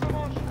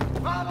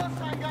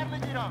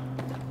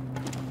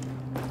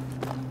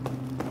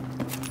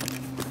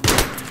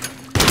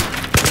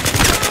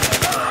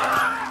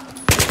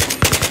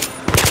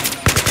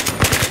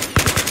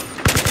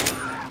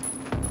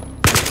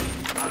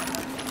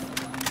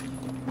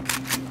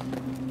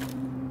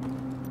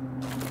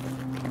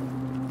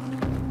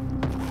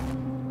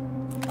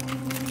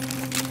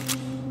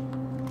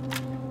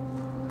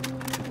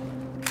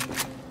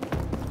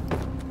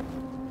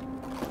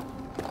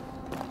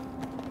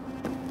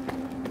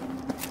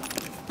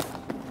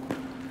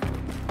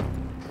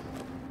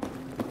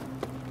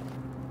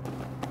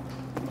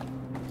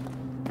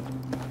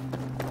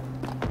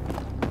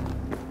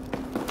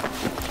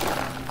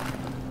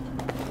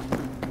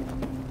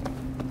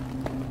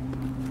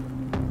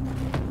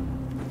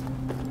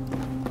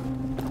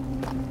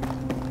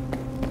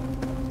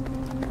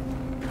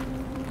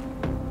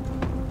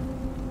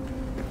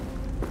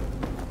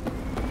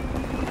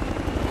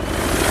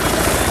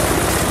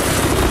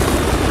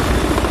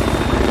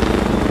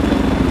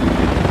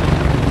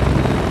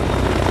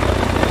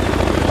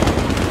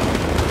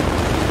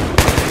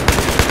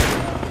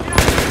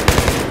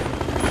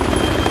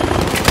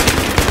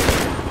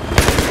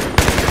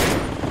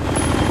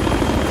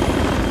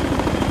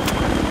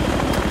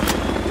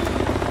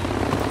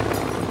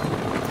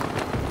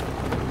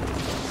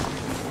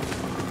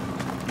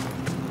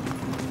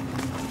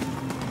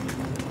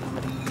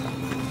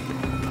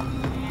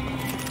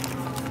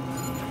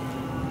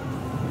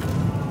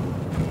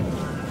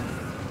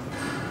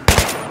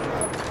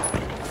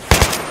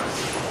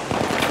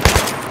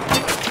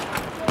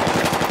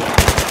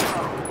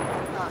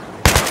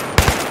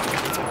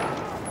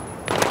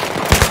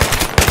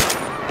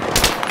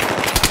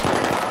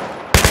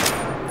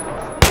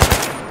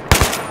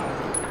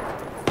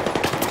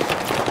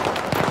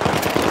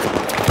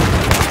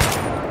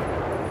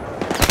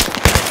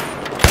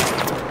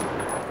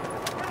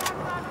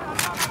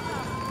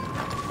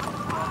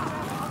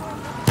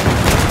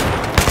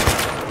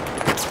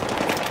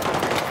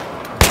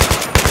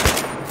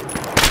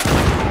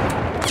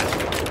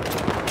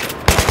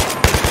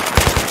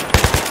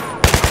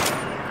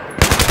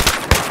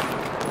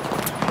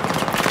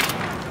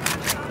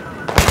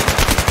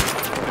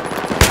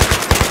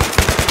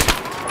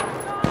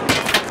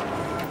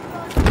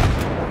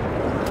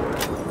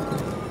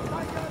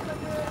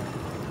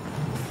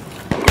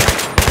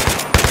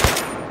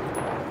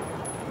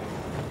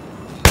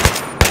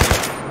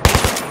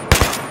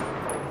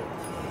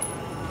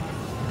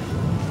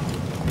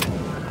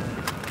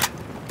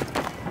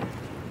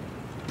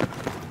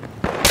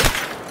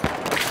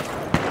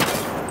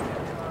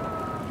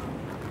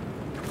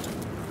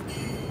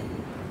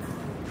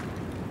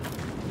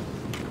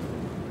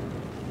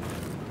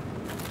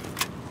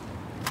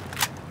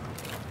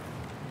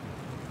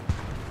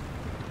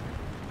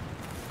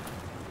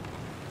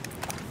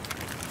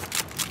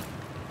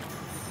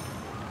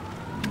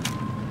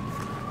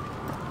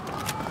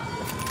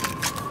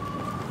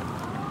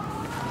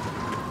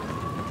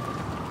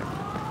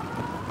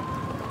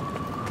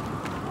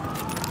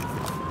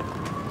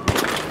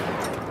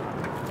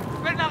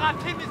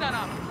تیر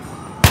میزنم.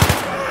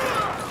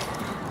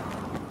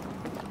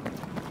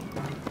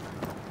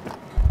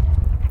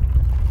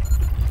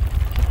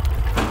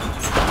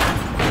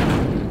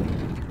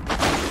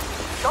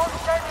 Don't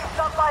stand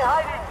stuck by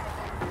hiding.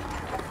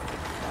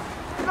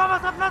 نگاه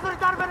وسط نذاری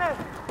در بره.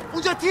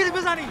 اونجا تیر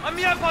بزنی. من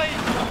میرم پایین.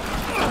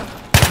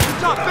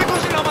 اونجا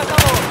بکشین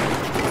آمدمو.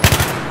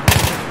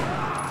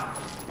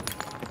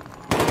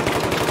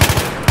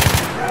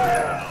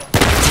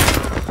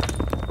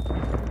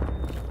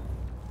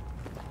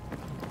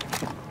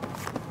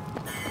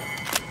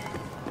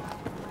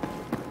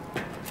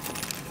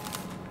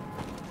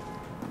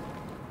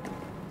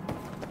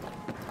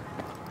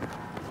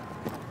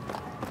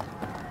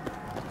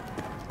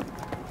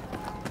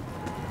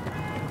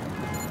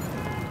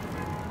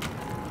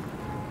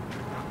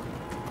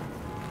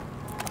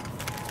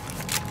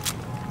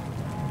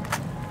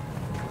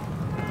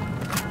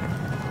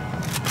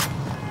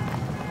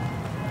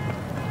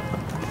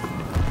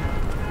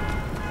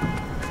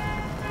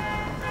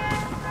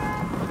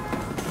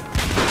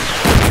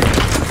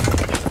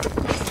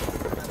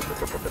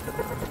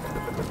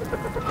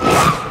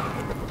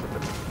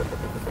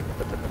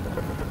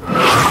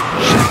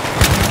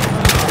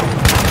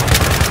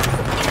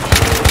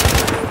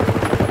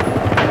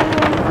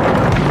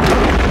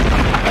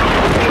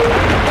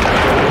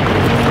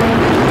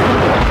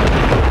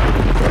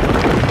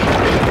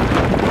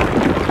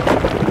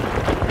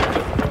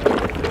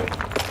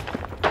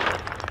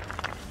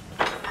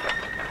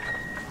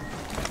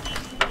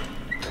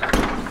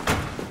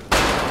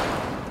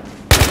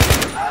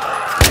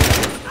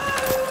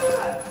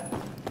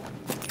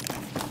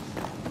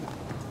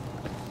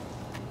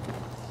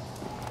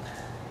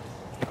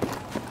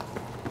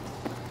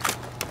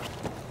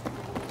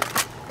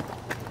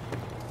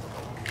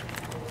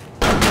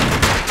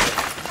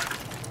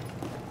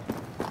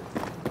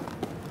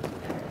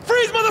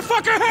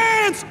 Motherfucker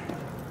hands!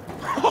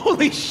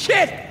 Holy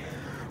shit!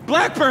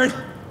 Blackburn!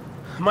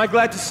 Am I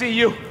glad to see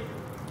you?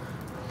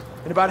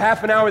 In about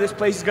half an hour, this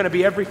place is gonna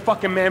be every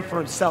fucking man for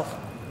himself.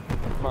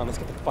 Come on, let's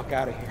get the fuck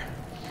out of here.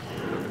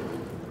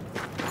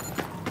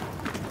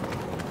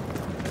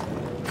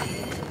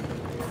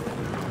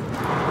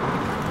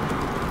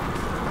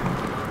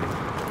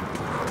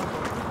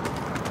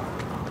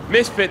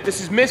 Misfit,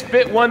 this is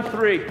Misfit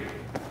 1-3.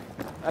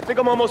 I think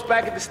I'm almost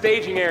back at the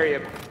staging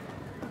area.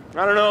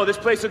 I don't know, this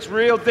place looks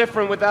real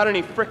different without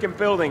any frickin'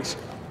 buildings.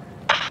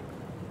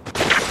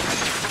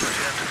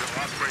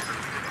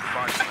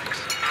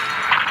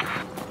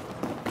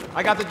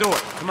 I got the door,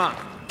 come on.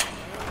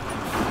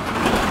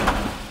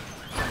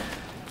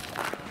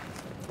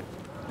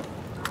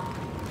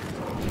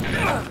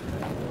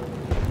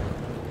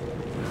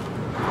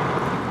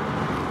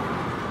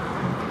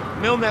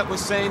 Milnet was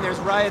saying there's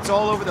riots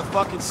all over the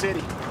fucking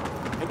city.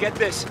 And get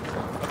this,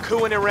 a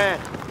coup in Iran.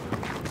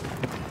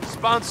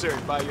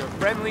 Sponsored by your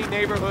friendly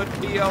neighborhood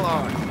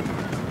PLR.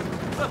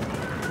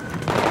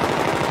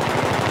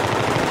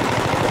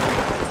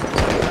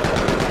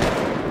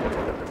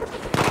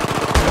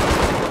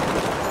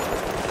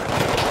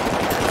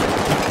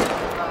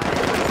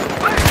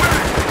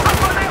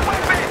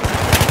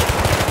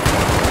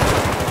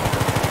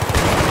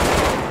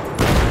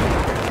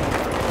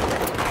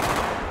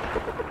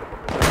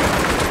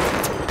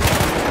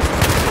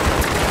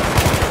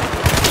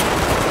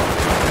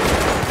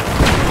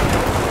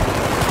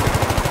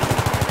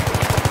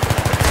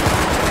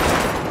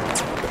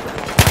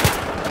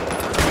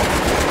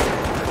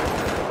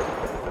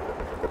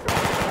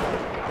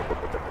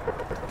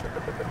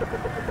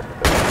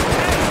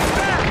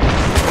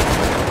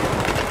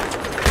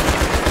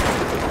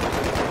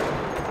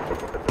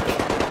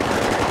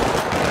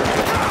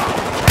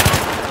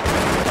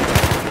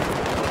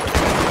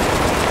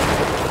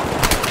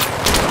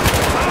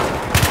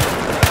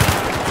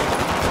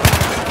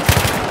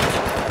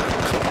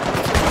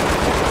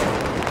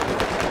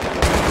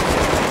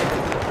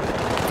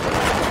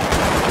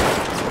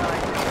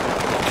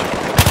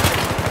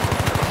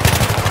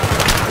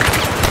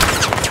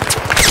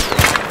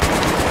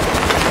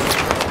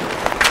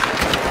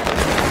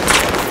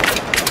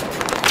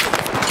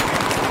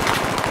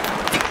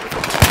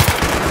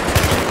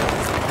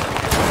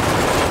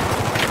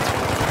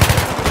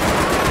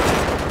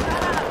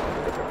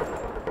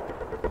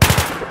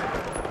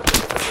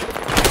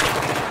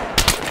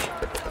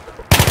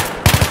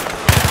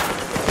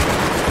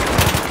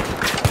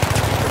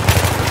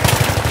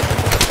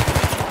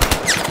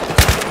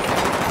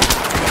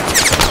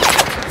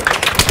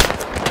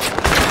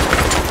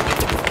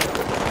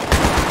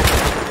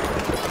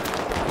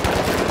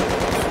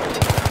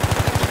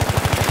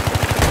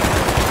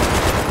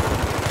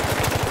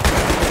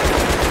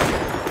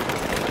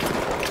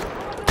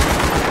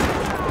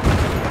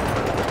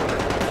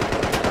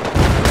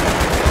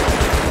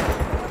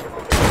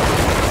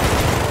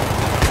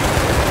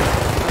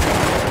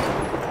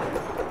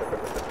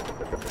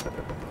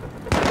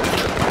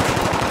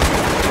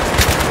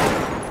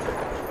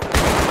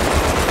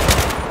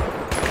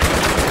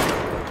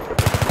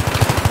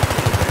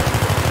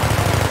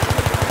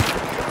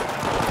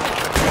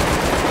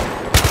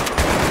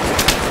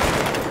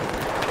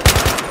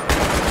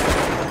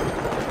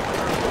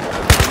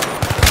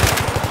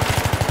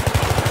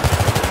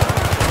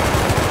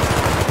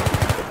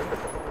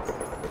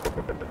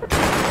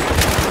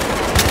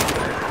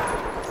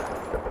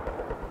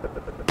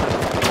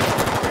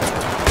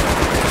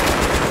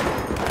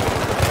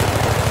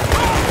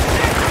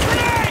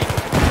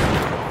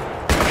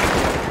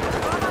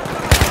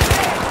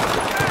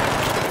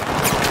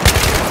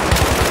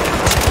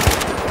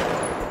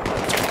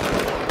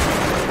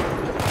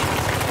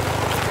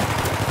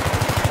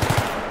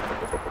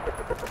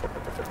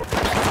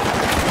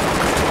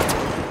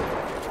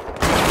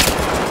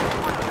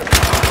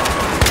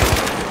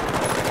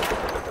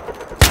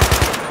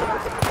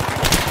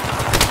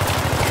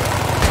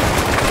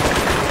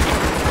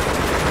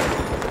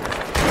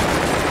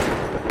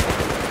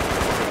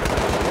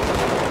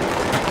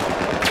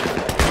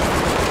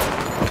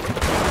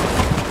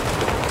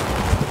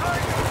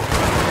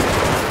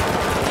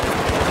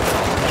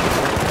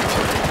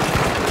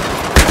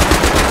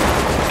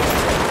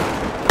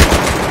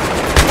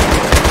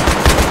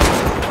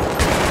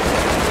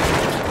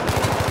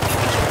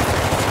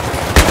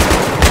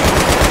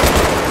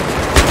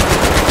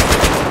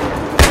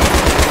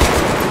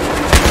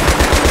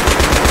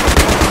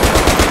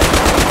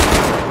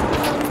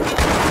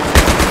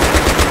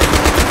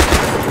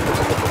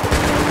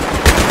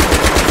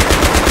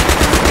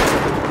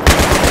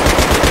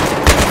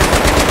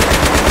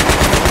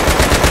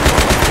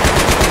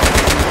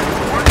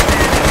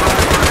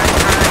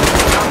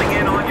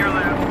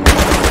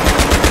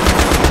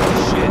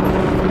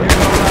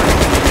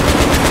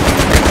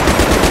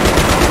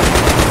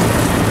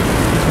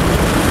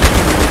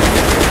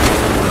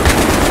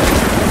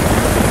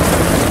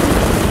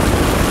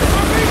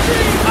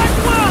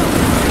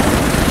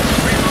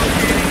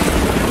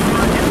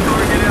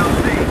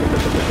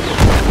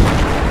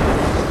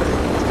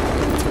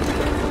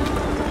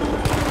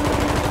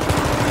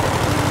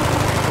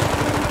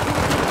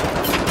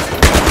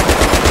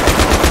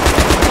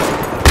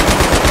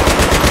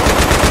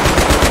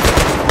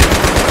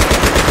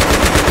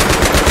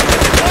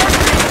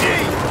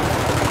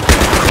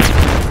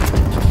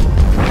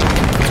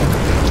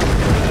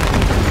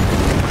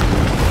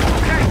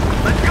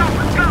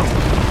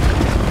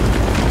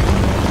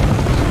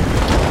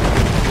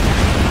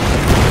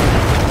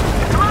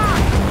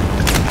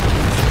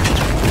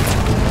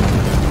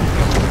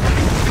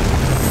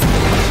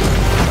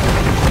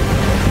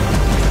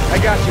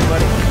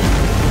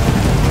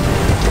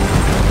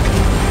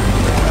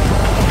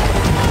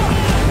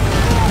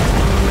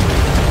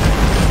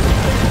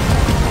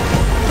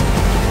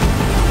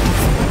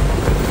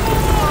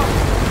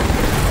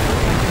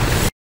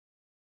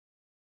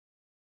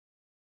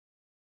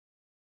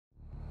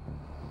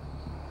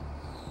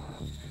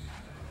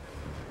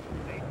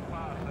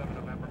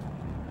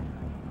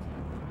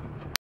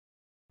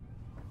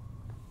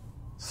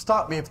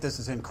 Stop me if this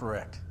is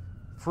incorrect.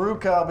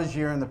 Farouk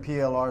al-Bashir and the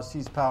PLR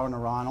seized power in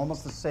Iran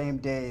almost the same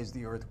day as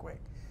the earthquake.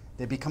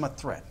 They become a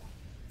threat.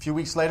 A few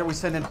weeks later, we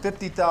send in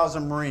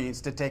 50,000 Marines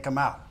to take them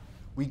out.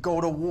 We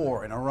go to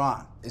war in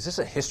Iran. Is this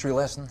a history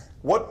lesson?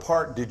 What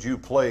part did you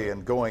play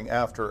in going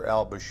after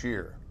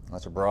al-Bashir?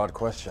 That's a broad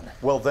question.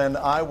 Well, then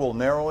I will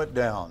narrow it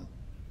down.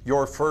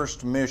 Your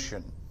first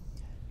mission.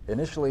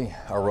 Initially,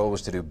 our role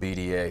was to do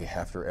BDA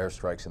after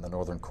airstrikes in the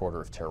northern quarter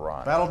of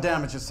Tehran. Battle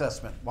damage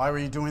assessment. Why were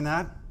you doing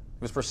that?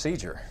 It was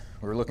procedure.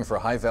 We were looking for a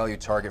high-value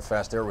target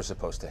fast air was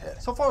supposed to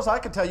hit. So far as I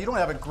can tell, you don't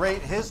have a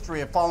great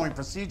history of following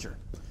procedure.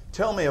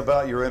 Tell me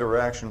about your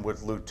interaction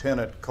with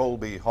Lieutenant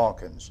Colby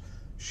Hawkins.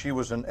 She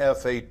was an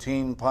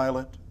F-18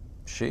 pilot?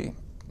 She?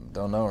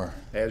 Don't know her.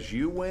 As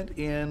you went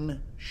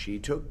in, she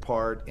took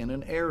part in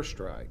an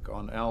airstrike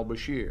on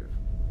al-Bashir.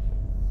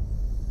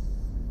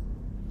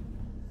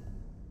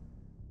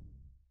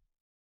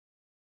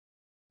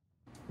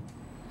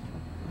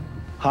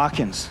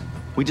 Hawkins,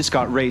 we just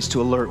got raised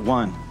to Alert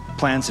 1.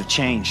 Plans have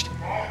changed.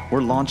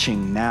 We're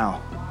launching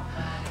now.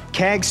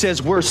 CAG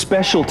says we're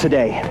special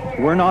today.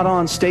 We're not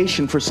on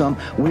station for some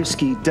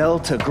Whiskey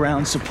Delta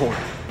ground support.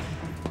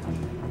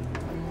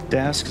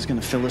 Dask is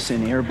gonna fill us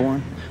in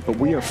airborne, but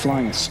we are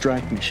flying a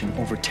strike mission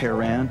over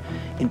Tehran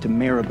into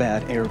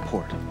Mehrabad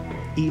Airport.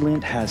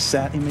 Elint has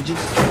sat images.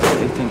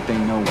 They think they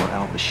know where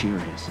al-Bashir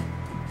is.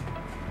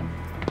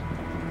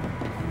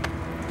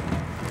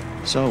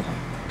 So,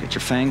 get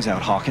your fangs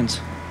out,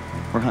 Hawkins.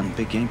 We're hunting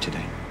big game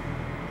today.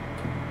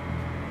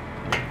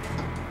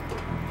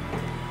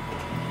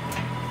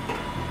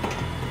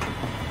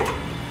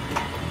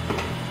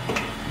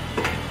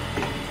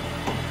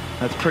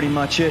 That's pretty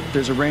much it.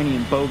 There's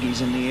Iranian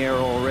bogeys in the air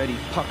already.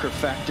 Pucker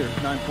factor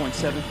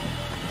 9.7.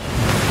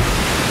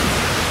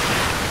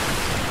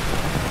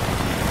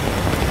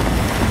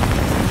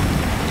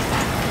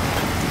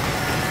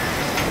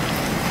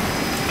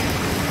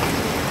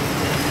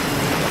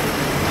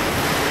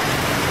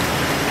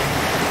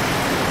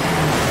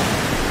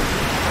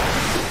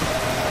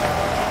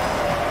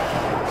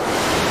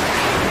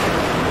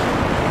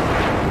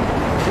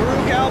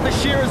 Farouk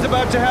al-Bashir is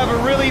about to have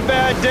a really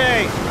bad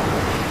day.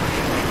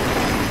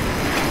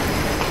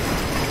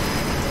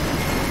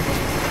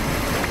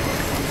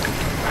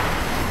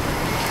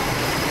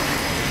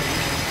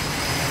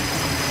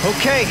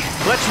 Okay,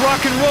 let's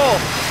rock and roll.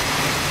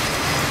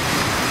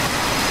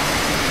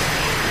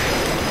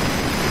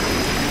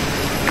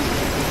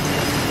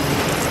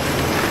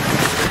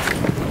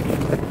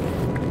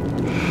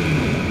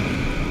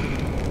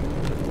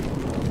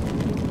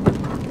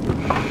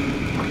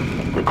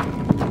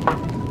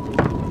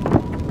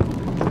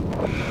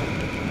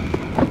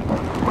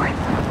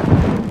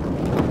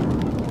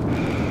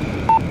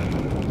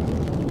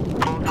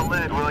 Close the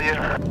lid, will you?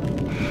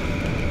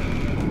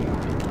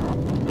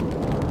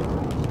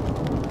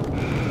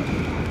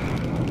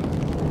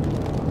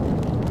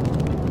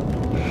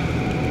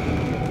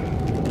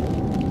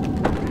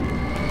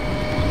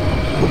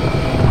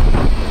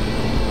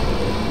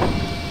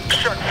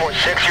 Shark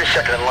 4-6, you're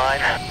second in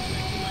line.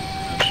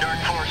 Shark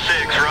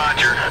 4-6,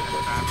 roger.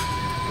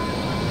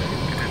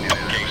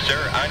 Okay, sir,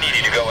 I need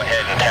you to go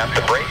ahead and tap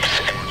the brakes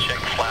and check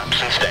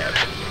flaps and stabs.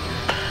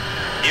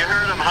 You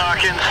heard him,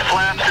 Hawkins.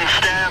 Flaps and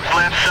stabs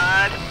left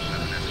side.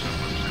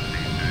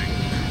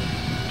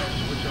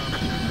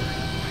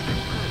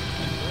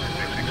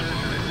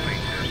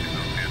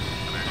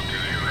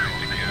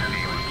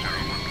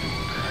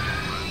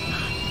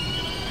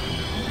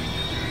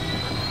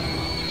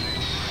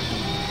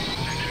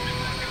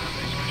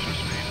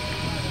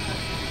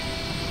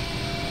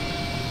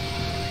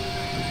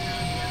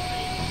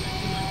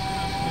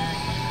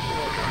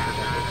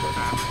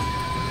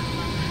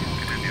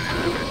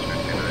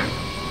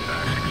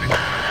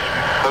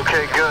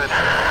 Okay, good.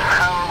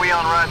 How are we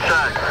on right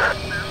side?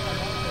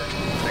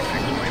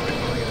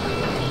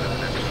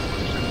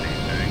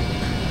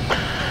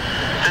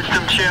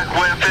 System check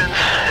weapons.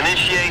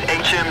 Initiate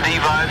HMD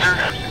visor.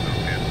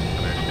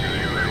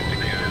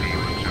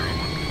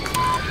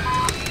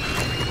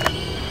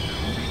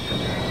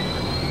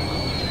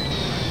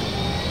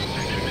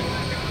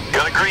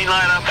 Got a green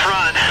light up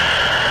front.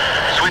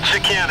 Switch to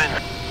cannon.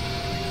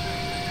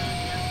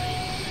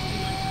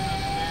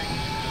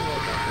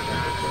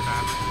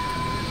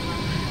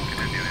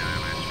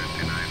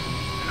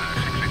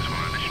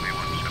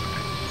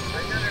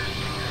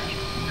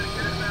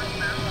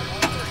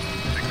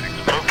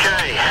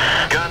 Okay,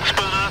 gun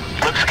spun up,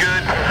 looks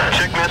good.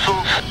 Check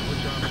missiles.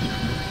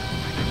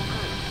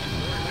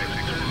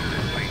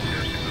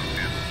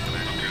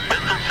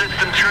 Missile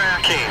system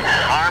tracking.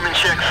 Arm and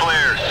check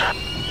flares.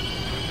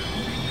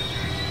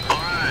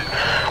 Alright,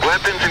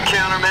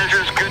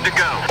 sensors good to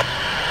go.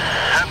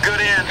 Have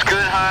good ends,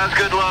 good highs,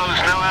 good lows,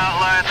 no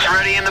outlets,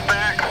 ready in the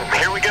back.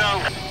 Here we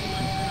go.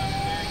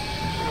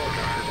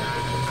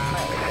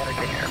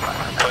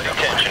 Putting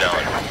tension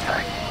on.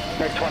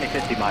 Next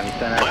 2050 Miami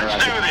Center.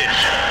 Let's do this.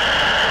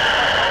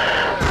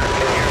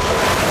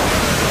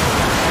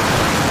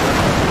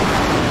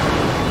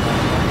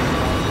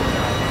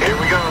 Here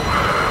we go.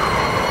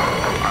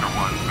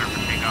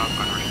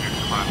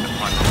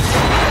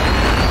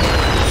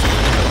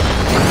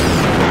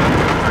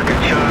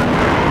 Good shot.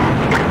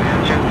 Good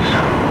engines.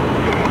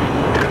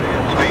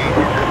 Speed.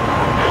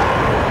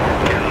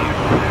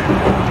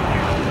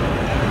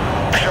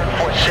 Shark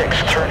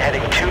 46, turn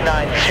heading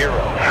 290.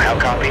 How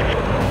copy?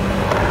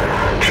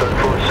 Shark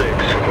 46,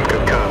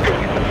 good copy.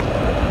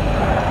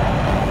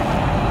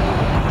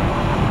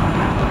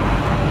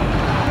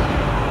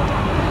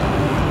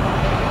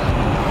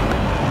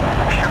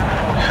 Shark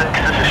 46,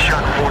 this is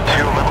Shark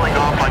 42, leveling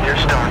off on your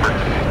starboard.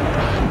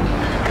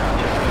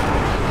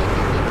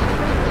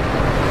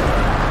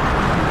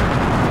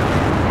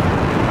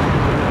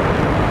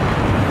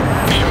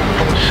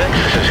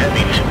 This is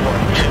Heavy 212,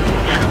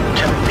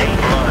 10-8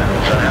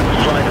 miles. I have a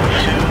flight of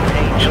 2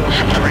 Angels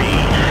 3.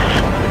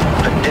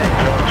 The deck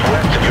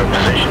northwest of your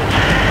position.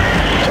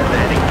 Turn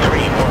heading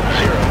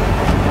 310.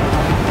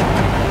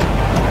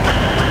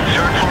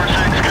 Shark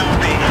 46,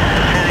 copy.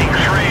 Heading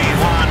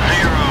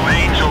 310,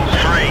 Angels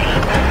 3.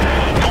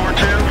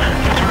 42,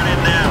 turn in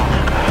now.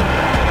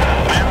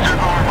 Master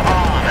arm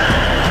on.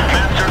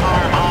 Master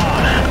arm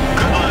on.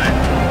 Good luck.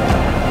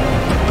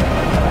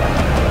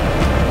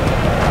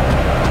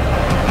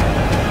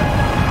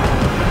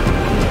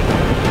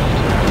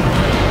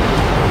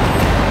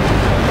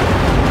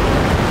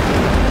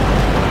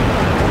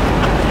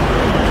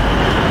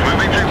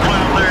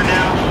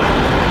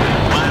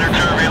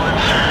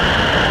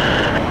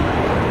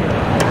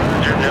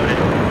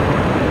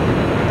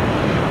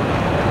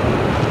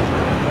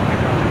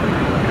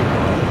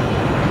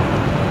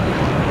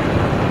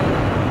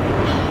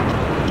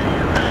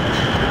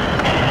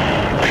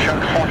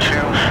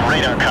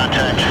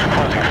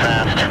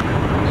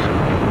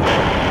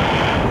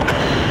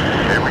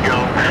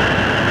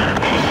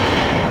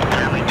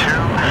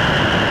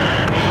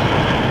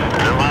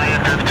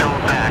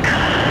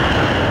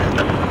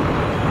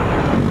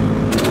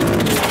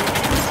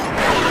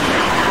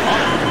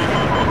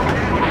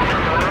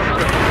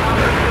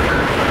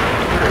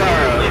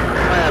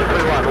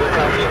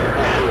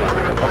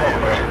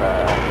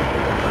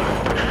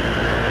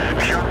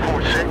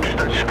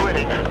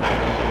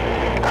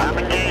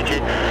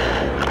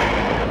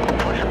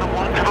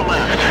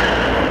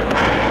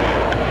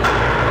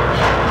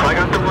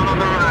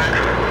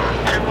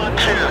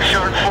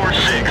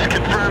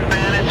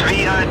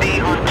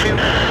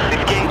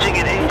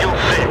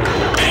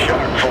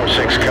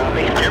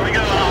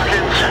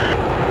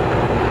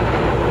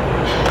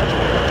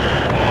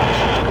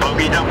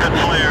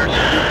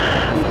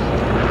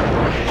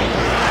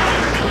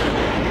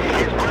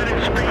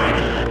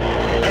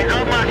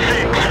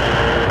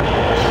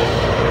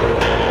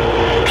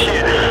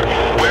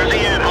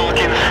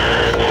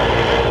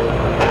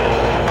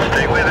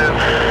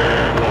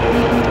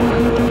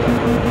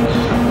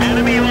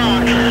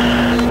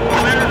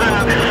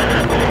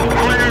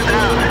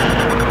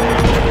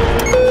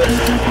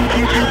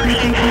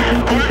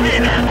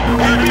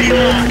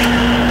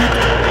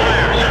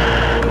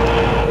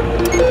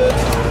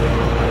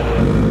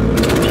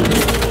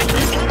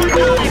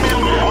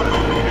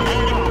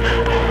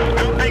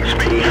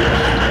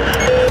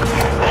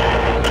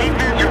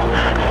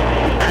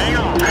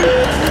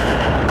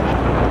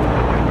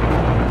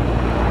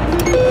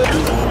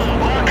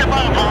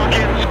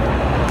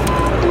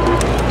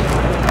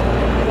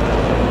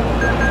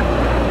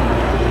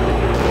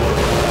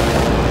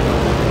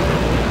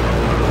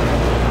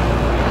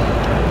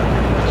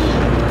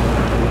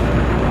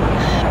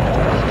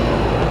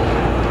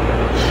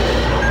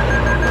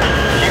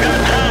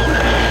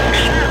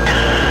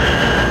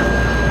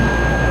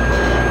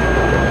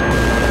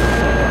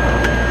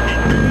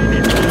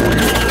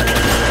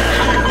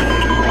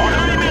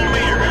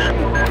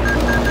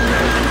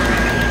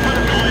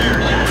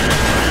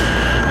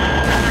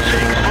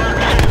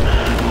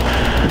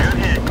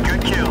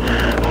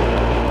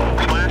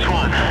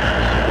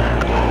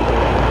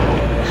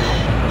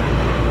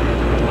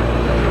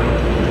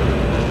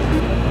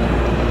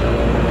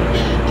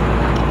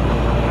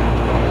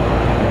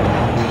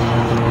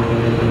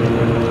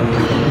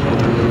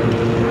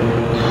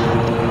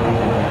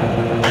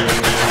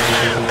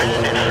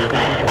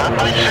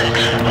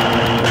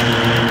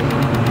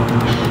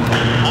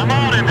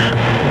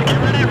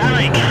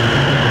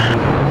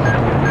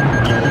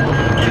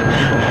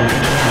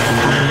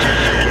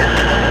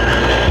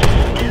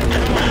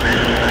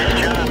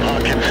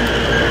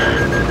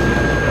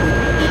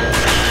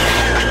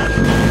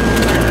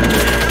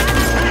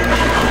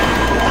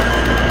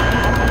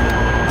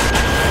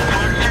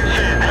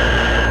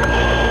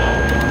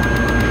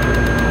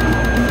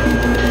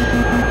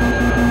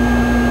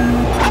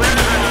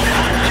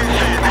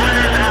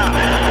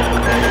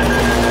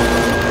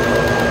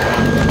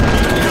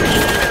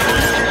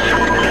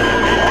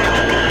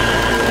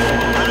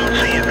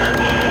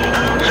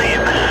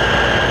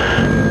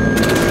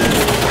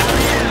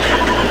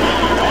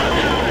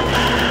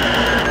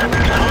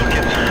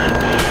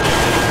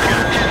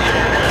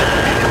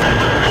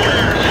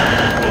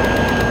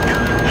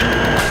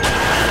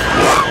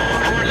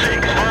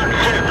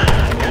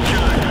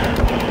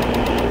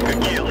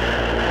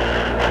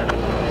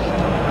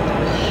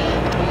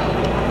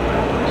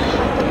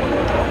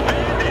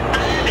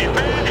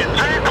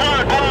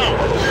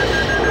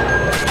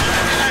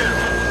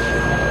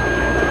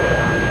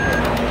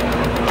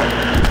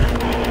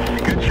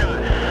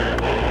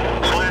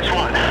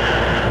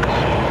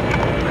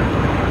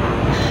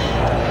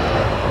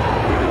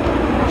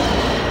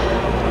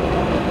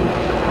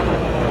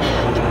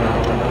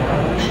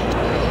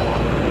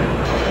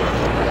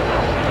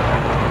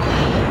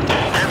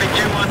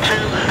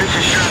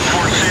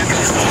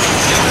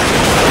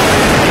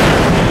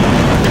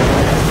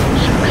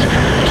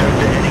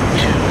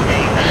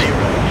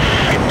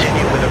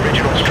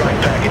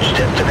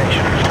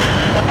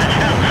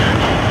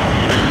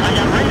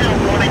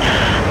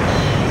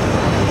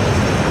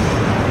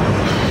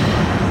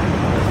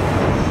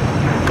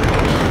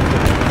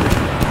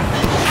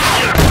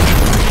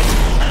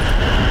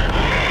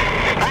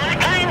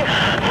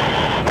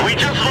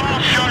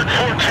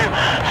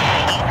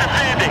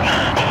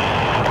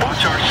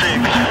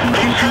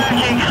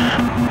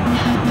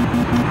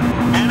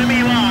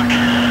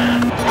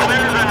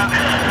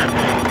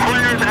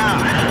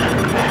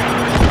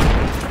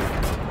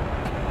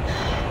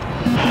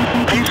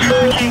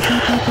 Enemy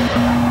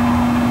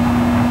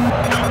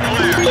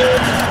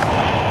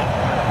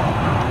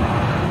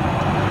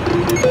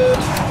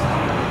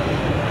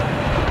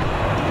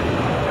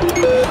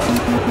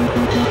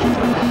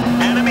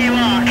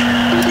lock.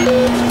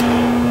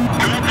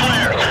 No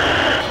flares.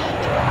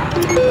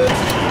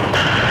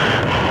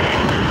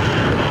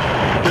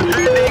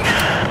 Descending.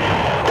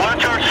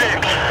 Watch our 6.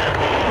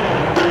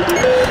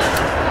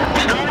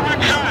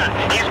 Starboard side.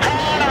 He's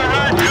pulling on the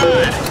right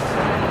side.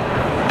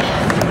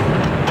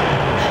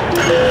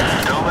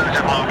 Don't lose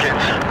him,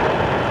 Hawkins.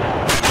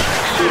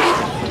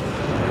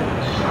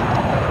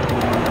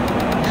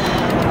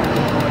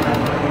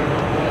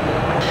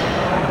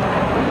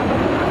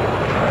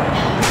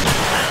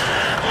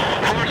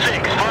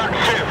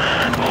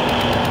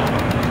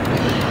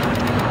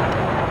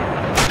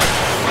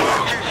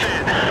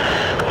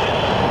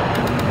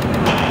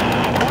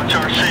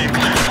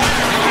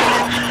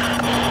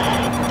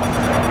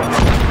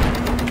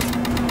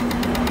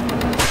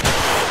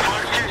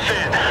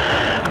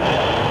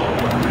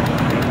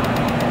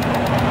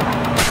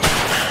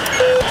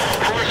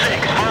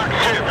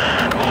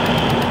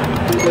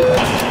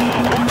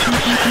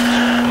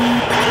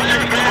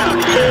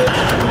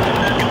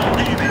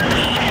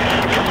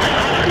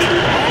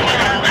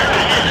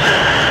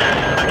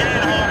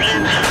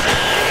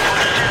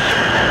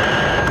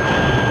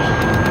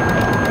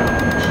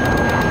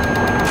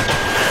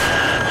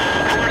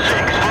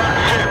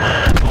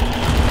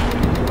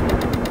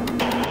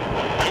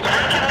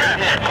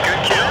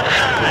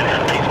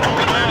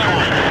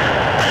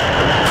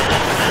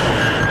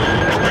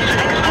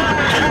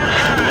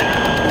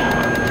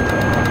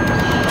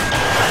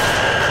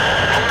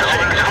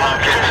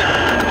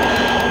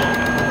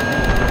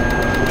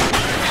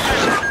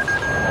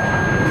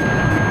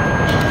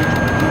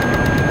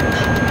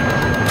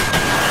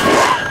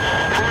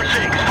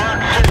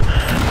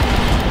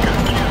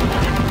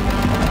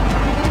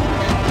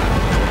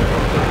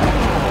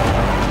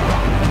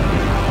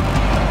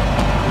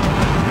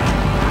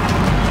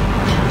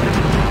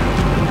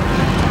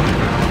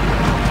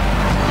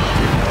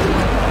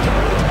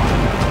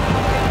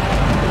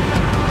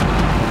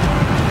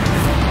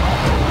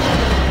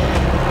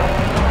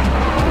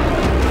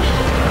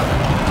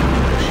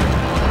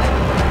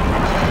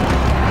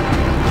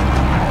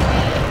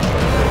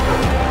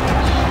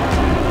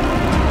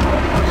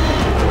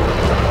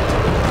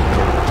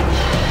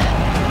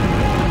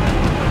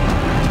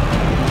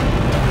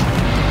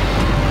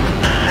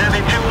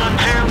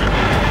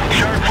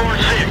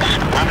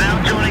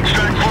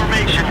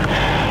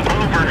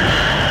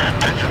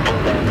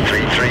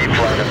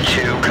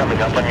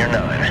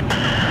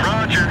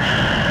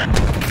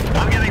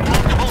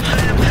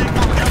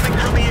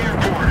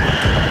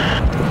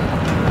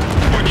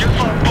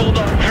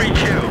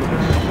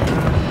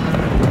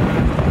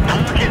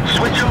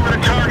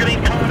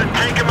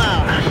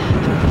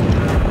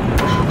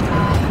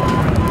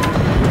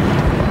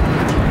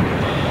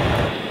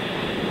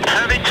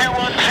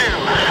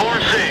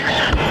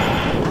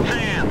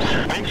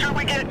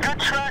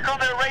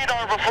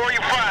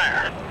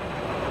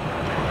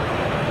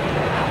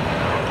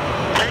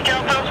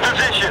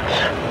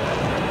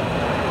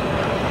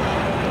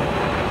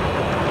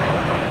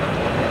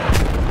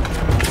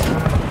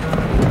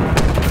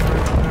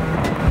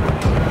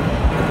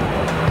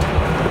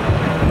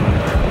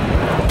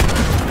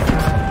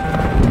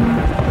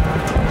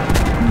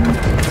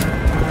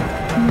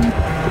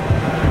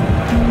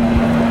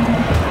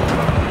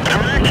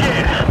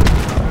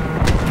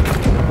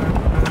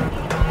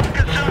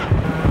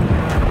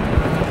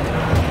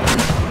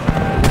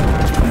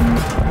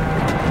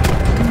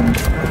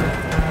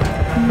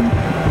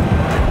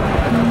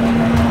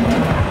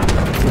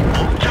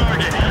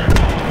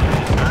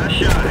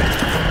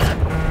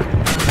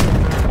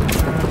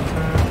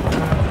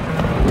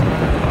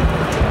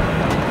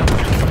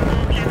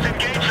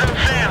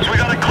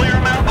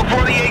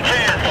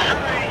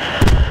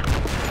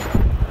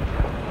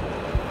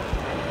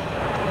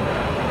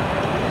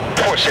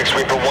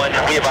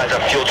 We advise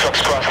on fuel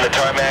trucks crossing the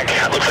tarmac.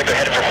 Looks like they're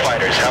headed for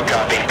fighters. How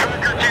copy?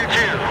 Tracker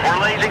 2-2. We're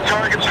lasing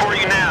targets for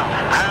you now.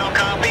 How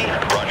copy?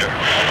 Roger.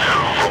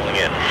 Rolling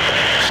in.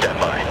 Step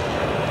by.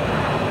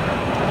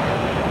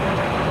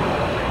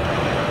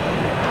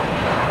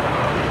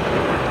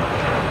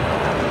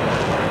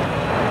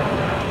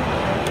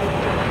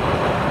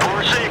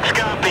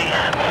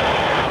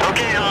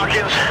 Okay,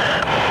 Hawkins.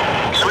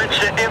 Switch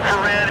to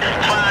infrared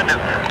and find him.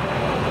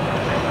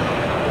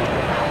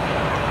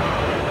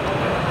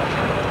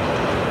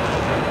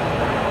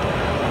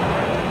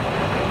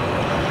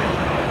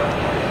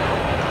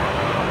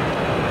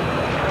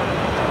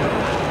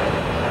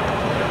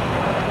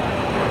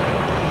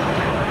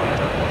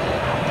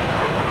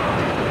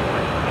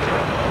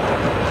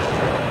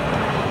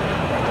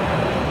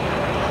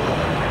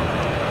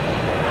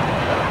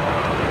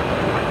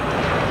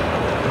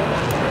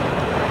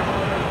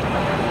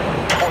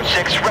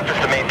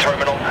 Reference the main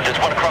terminal. There's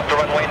one across the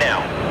runway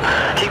now.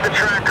 Keep the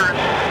tracker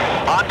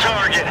on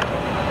target.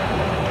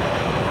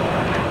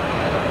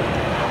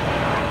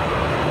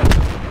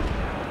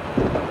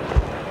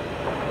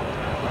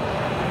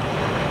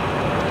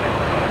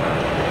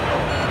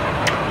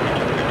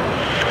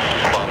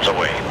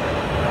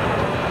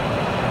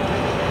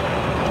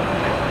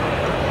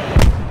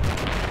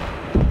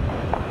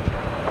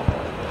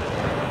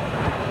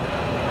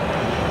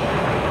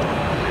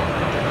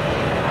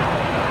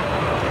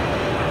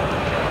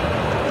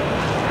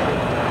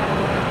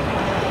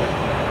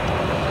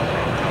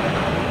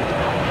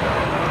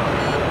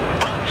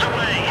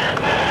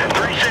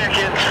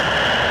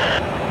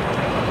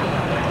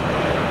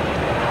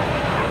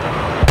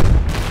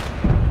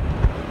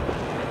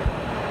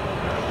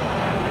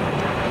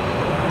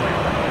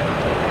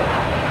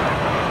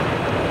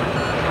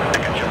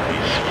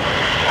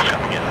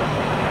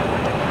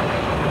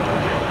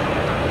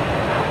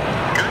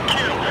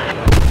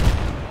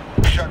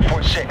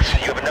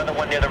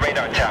 near the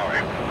radar tower.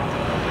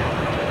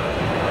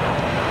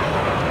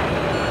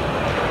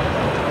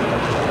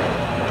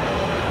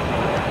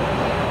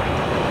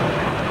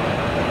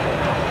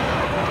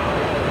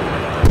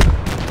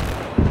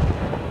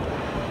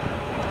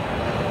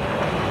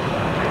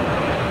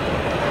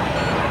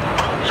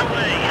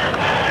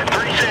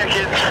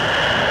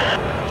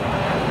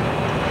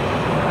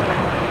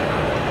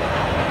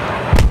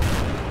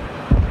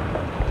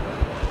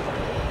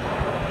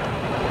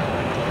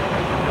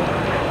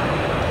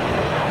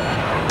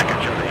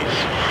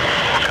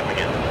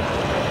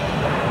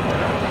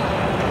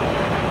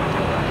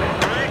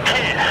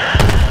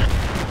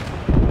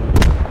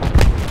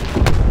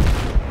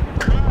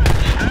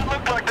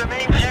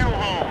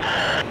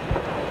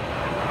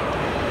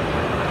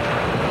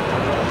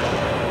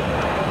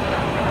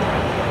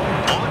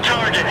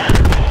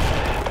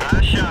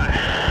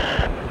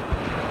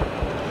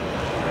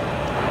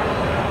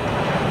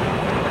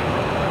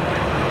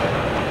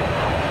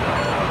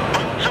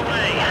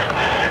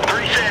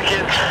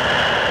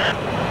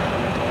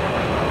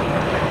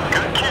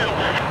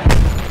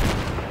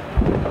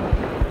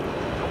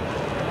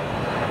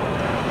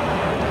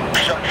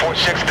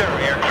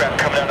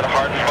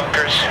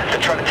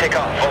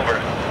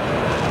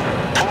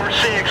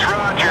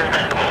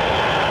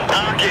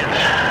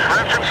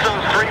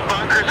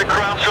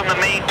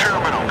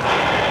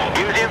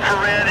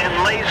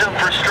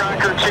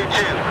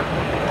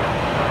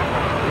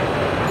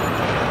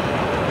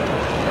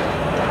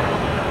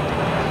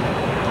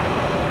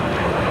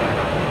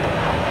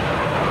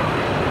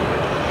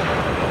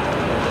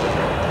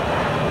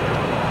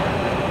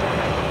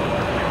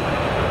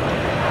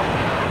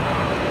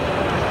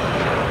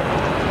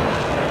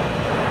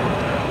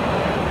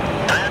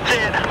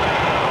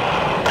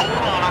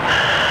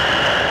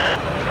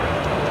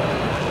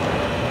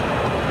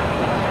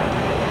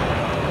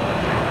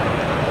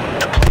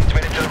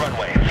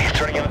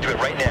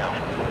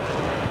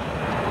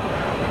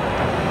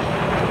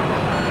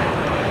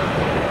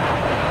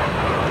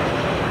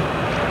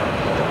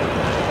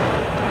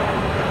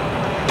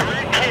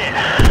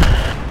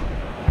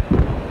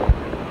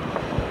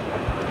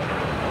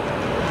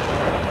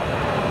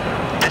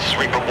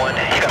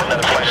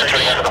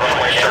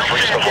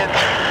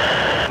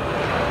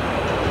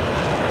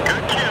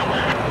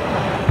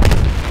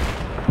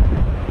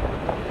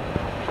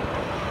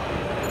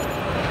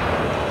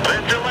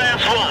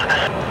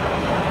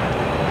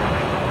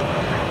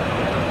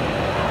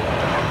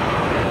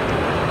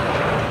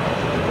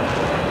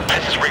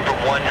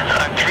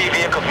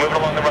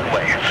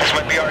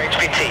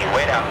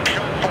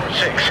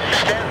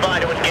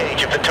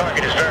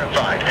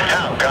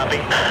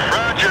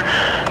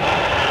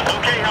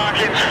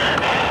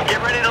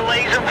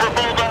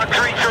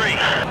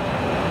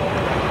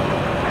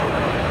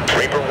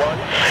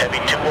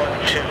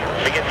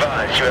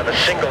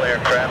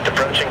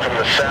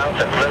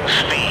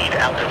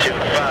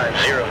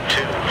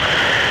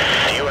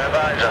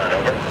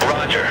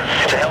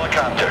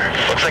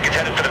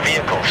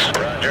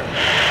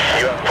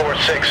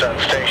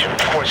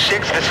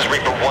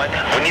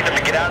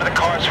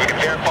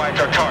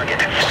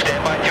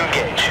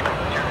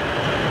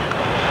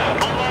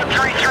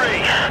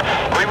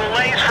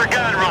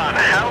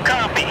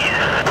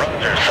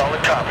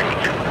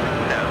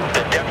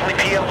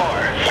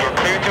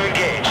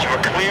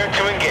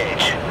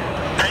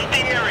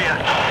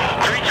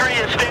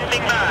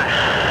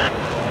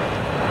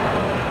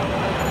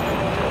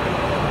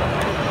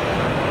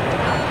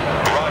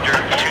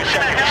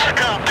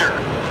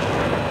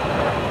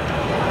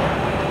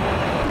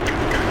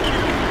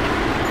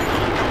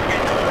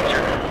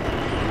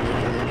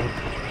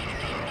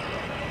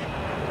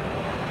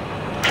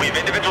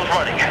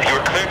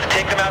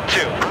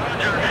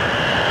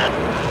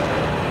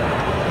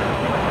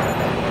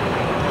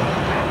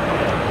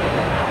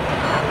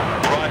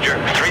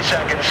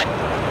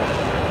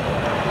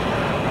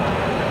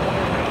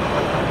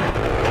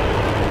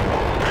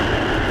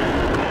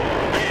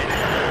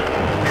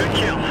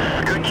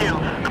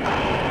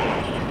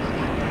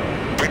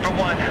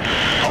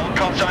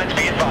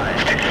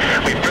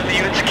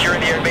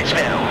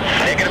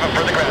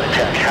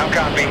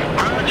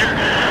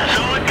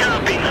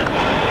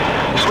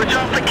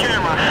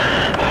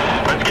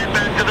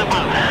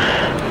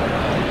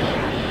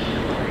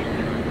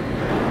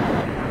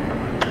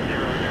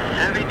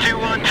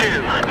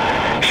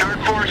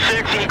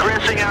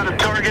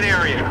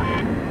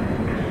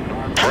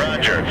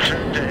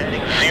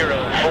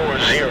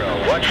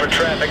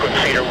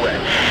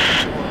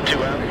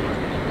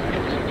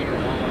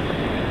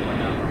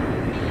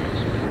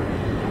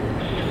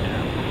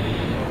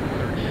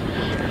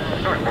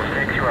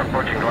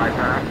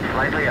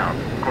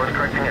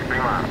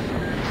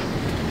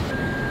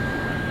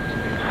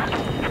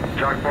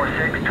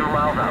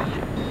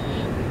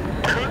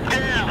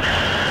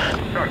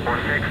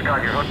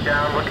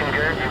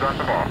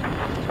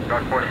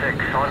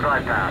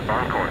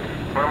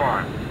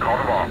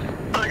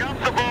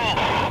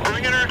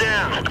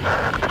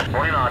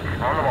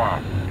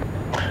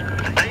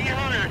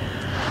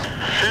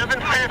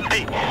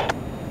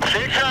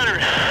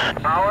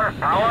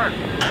 Power?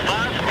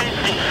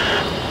 550.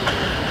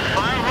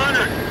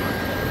 500.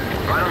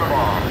 Right on the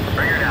ball.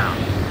 Bring her down.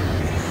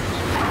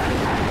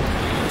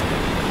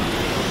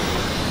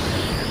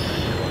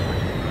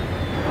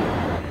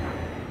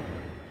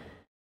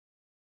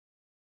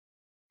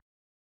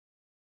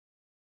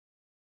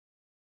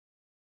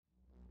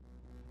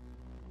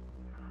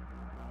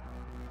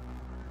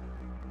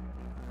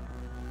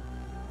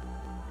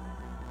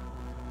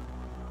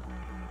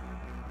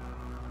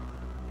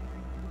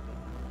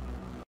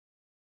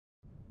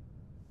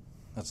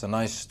 That's a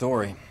nice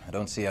story. I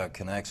don't see how it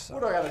connects.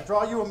 What, I gotta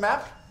draw you a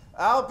map?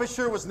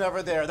 Al-Bashir was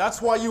never there.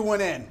 That's why you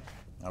went in.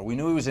 We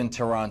knew he was in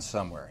Tehran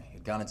somewhere.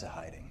 He'd gone into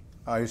hiding.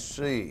 I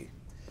see.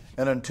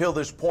 And until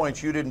this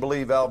point, you didn't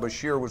believe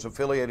al-Bashir was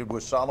affiliated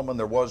with Solomon?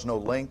 There was no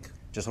link?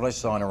 Just what I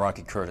saw in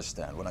Iraqi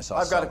Kurdistan when I saw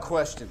I've got Solomon. a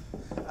question.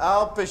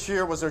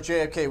 Al-Bashir was our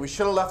JFK. We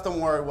should have left him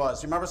where he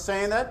was. You remember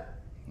saying that?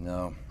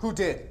 No. Who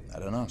did? I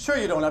don't know. Sure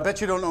you don't. I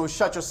bet you don't know who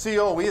shot your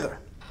CO either.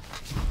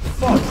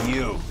 Fuck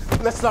you.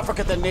 Let's not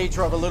forget the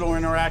nature of a little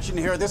interaction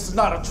here. This is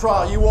not a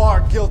trial. You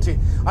are guilty.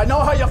 I know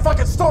how your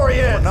fucking story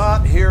is. We're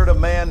not here to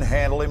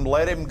manhandle him.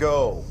 Let him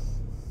go.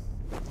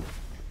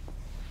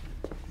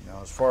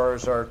 Now, as far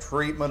as our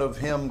treatment of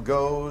him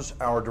goes,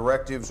 our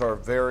directives are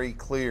very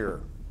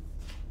clear.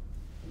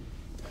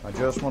 I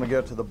just want to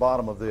get to the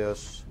bottom of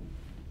this,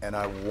 and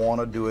I want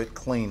to do it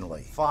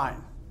cleanly.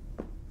 Fine.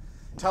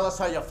 Tell us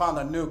how you found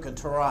the nuke in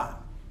Tehran.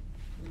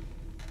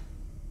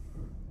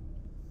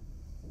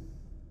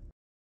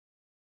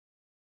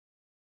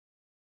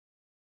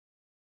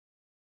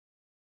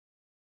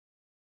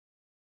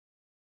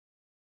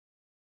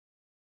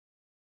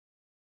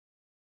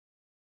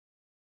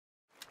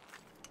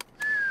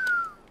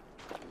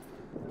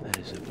 That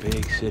is a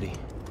big city.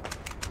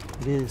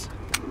 It is.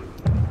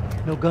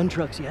 No gun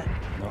trucks yet.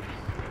 No.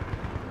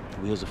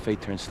 The wheels of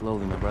fate turn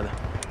slowly, my brother.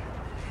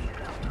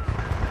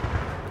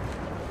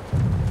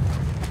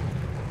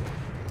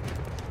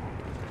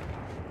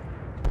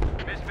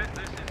 Misfit,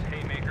 this is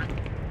Haymaker.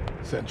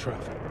 Send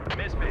traffic.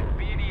 Misfit,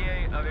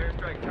 BDA of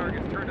airstrike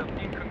targets turned up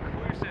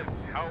inconclusive.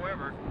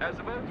 However, as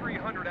of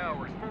 0300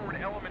 hours, forward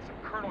elements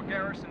of Colonel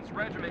Garrison's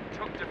regiment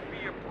took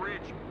Defia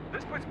Bridge.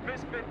 This puts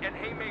Misfit and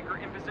Haymaker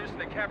in position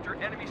to capture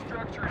enemy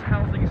structures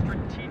housing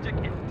strategic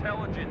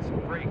intelligence.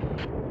 Break.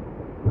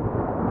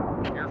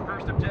 Your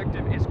first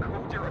objective is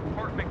Kodir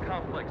apartment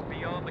complex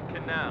beyond the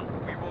canal.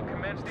 We will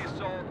commence the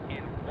assault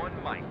in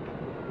 1 mic.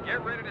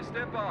 Get ready to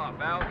step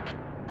off. Out.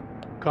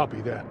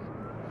 Copy that.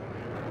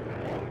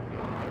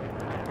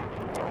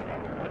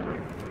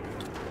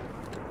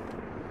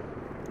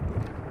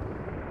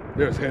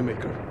 There's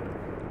Haymaker.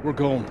 We're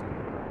going.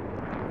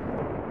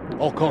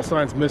 All call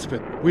signs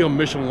Misfit. We on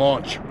mission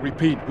launch.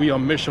 Repeat, we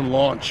on mission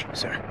launch.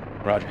 Sir.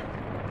 Roger.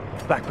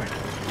 Blackburn.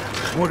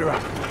 Mortar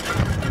up.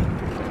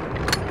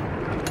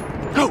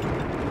 Go!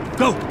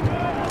 Go!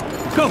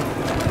 Go!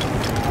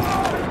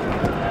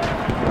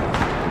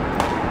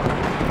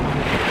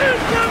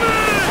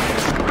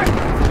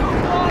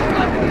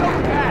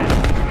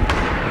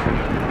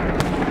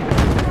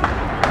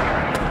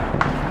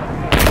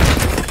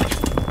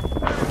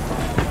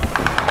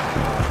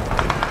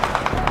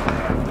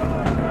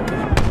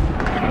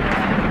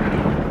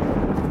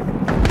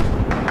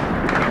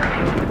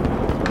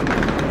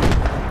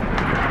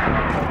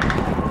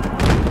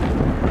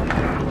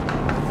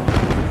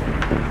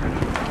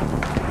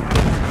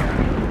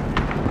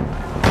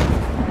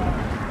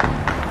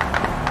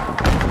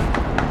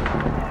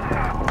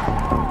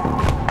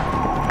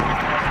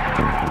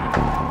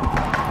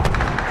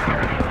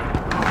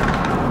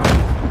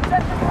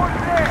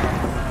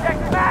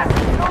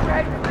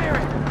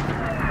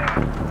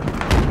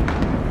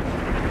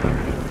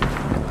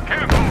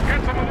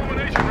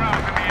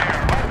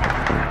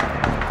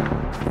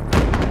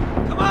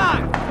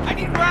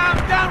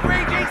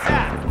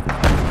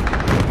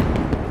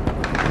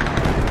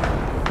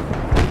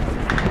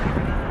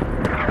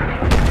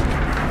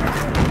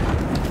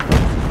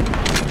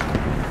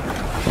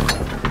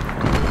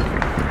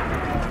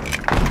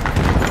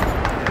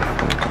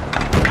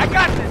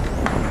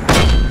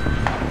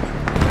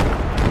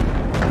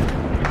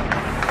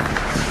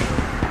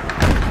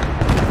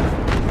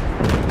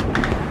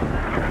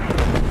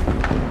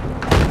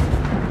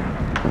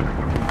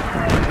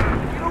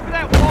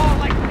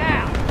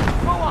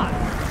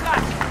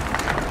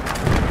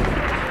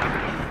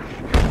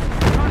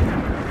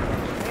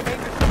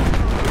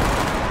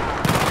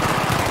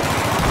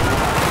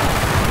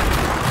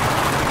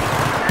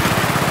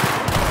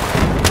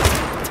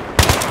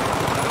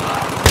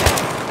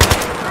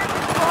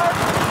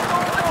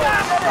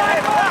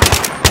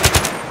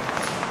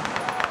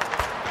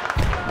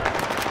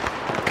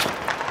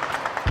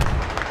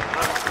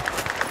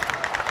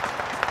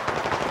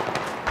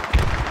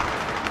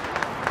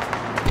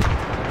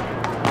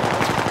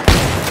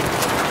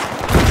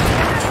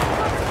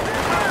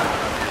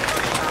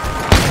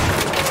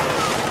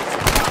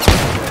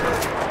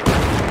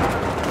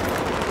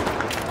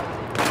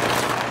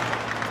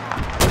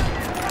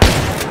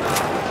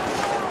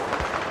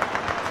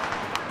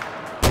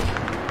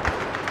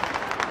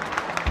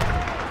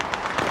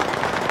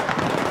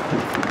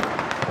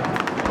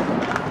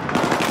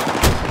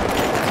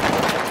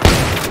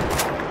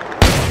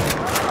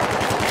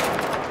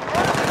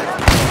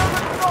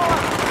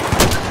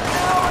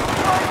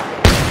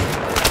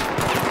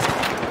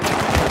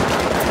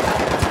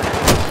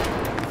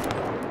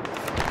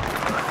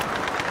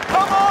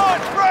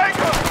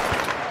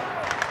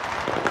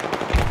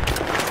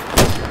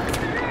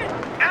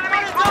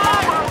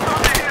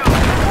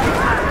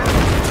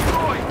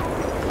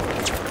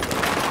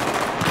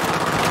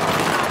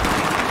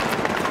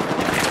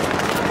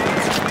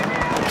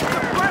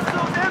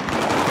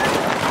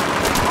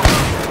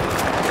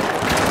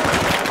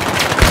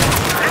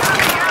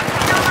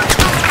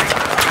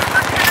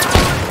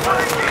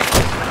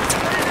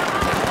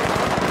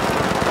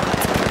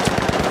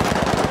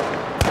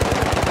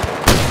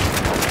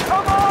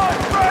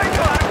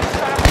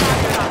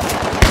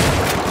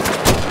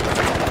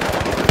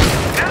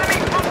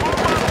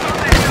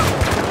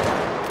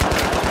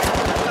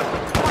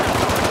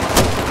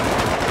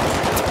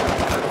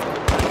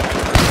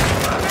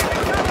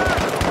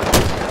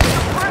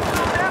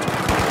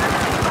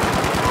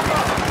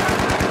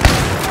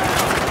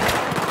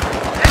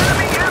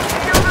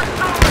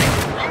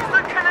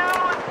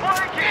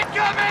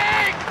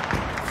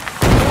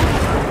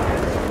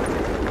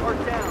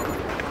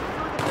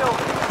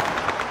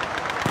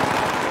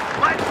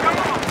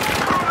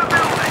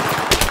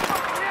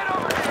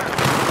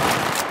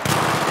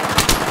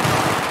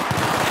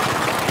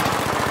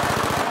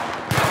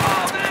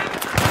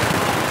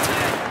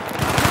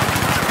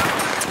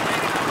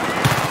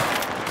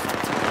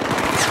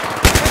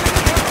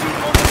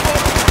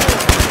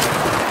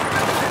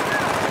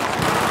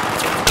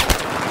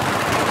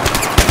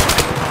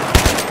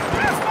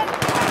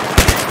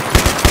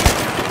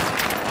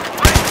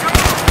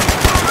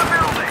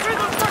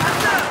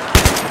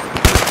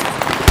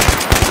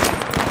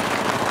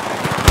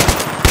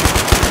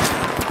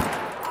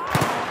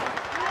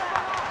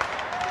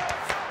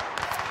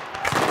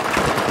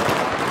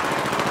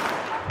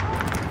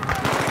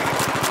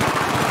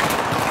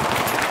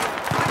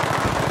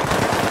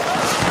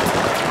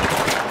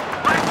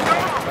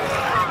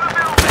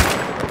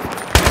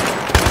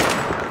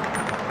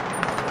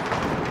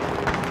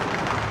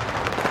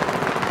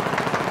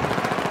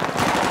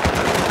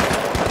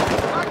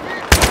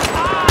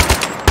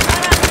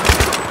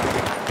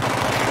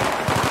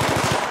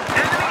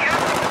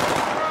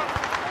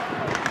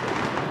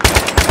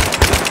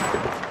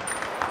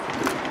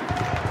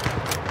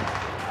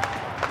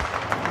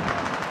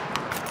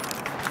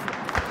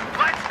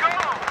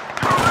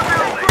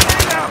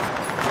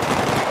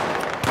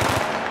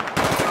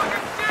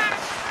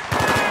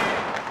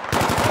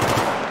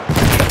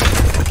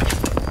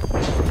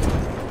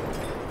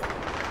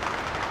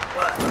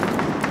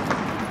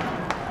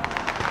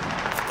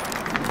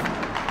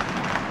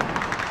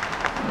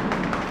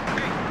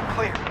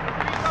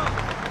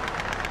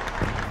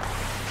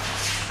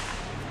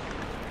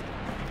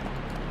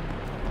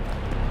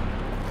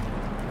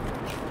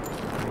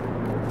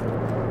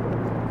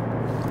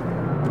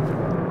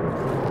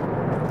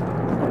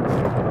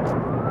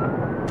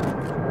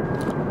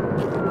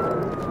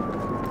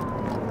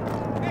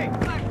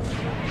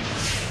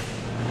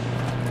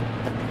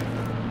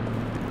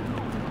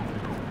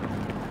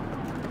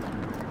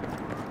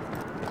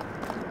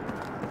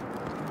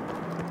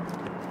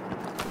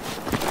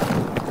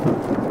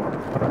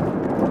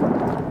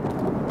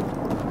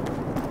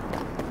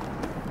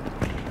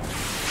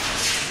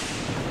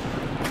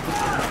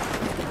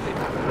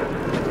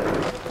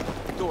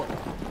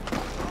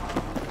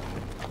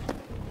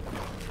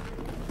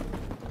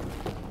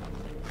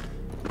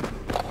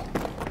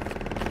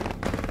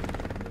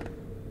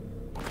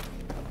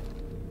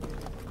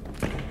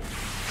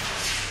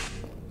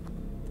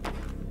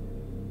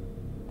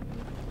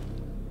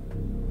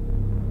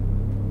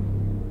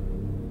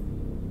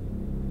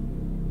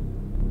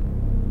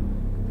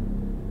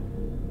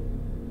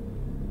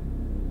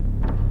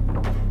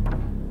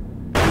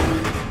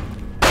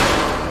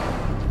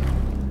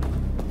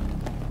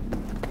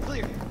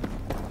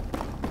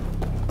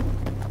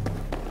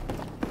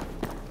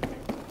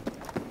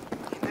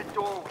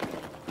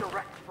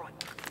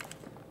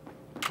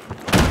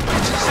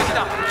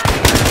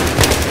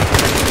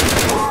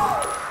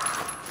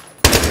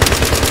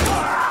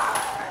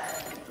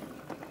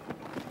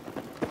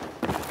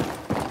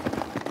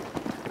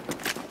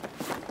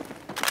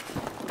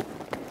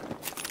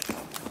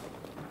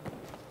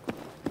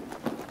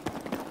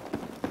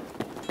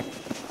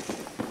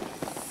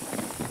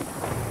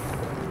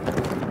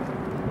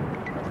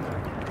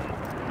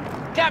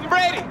 Captain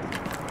Brady!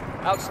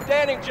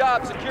 Outstanding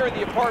job securing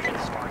the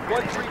apartments.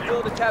 1-3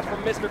 build a tab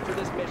from Misfit for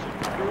this mission.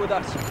 You're with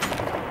us.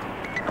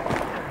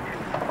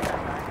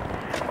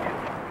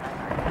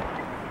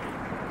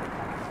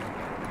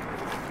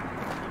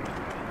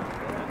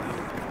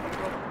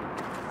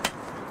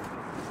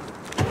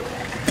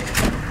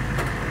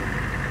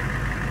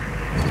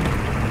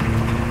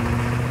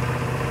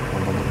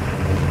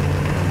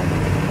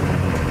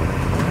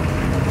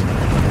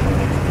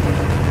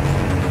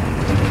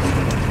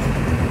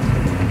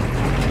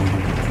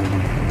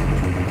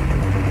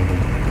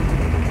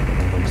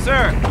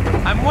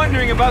 I'm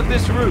wondering about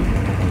this route.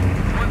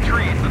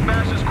 1-3, it's the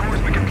fastest course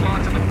we can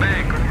plot to the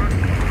bank, over.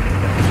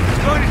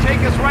 It's going to take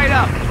us right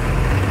up.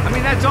 I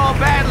mean, that's all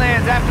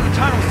Badlands after the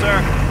tunnel,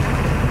 sir.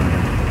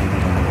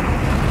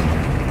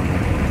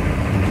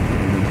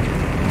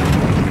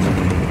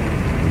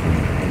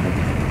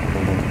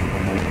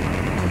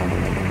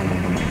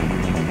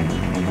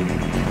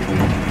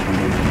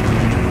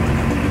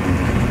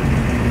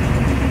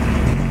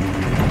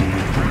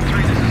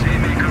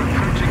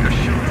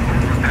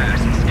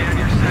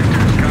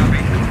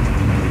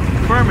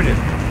 Affirmative.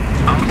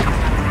 I was told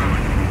on the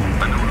road.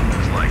 I know what it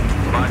looks like.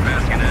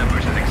 Bypassing an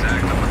ambush is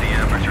exactly what the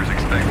ambushers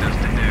expect us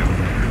to do.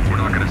 We're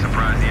not going to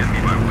surprise the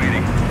enemy by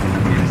waiting.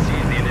 We're going to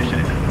seize the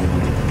initiative.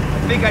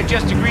 I think I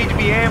just agreed to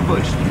be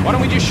ambushed. Why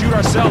don't we just shoot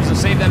ourselves and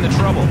save them the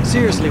trouble?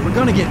 Seriously, we're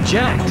gonna get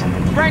jacked.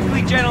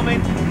 Frankly,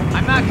 gentlemen,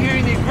 I'm not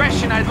hearing the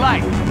aggression I'd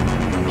like.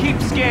 Keep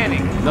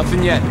scanning.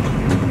 Nothing yet.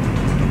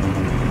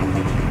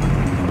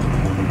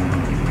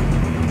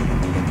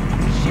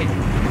 Shit,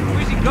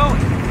 where's he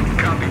going?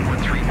 Copy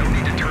 1-3, no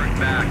need to turn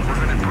back.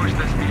 We're going to push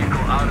this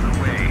vehicle out of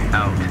the way.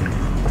 Out.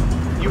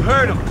 You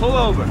heard him. Pull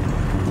over.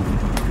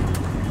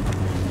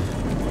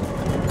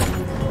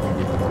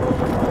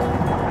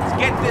 Let's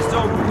get this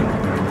over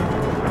with.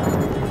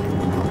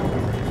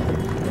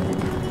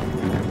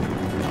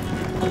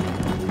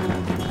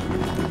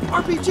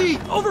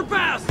 RPG,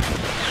 overpass!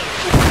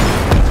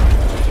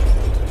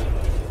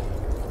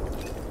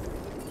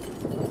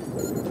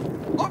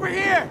 Over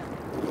here!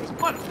 These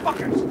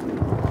motherfuckers!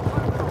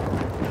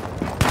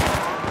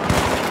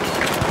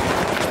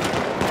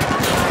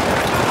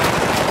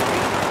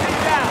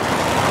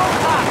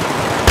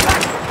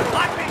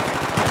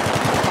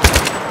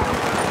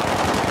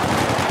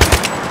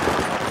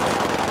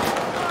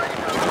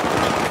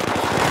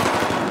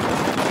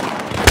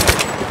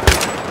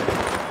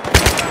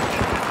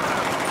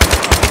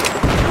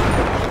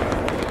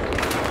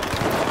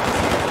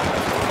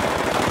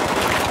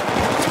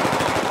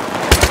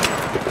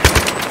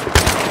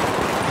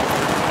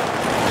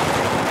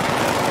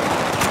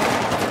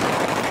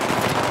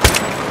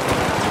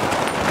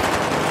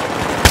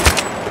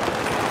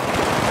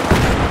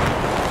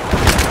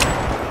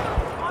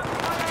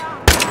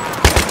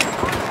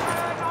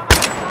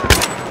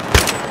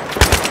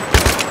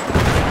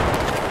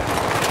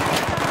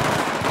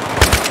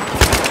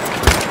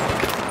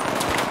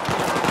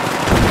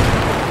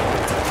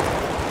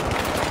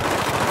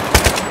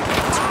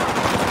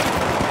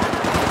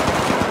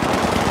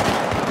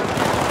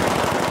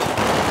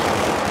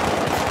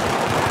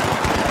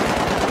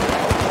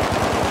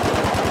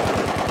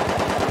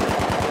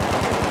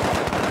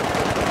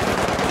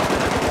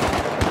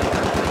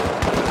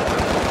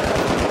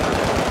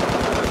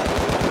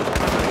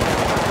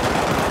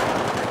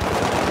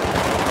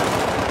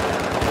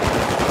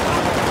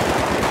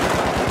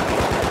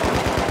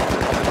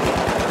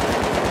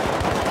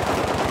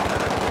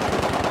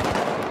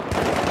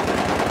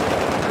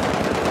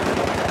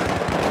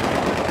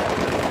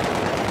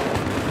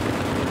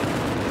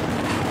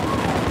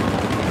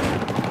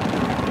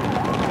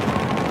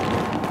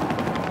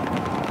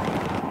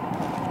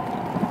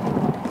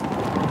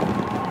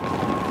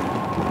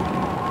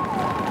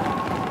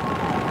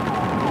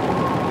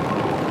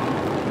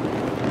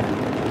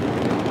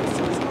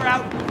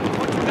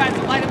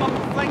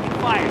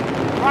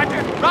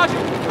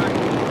 Roger.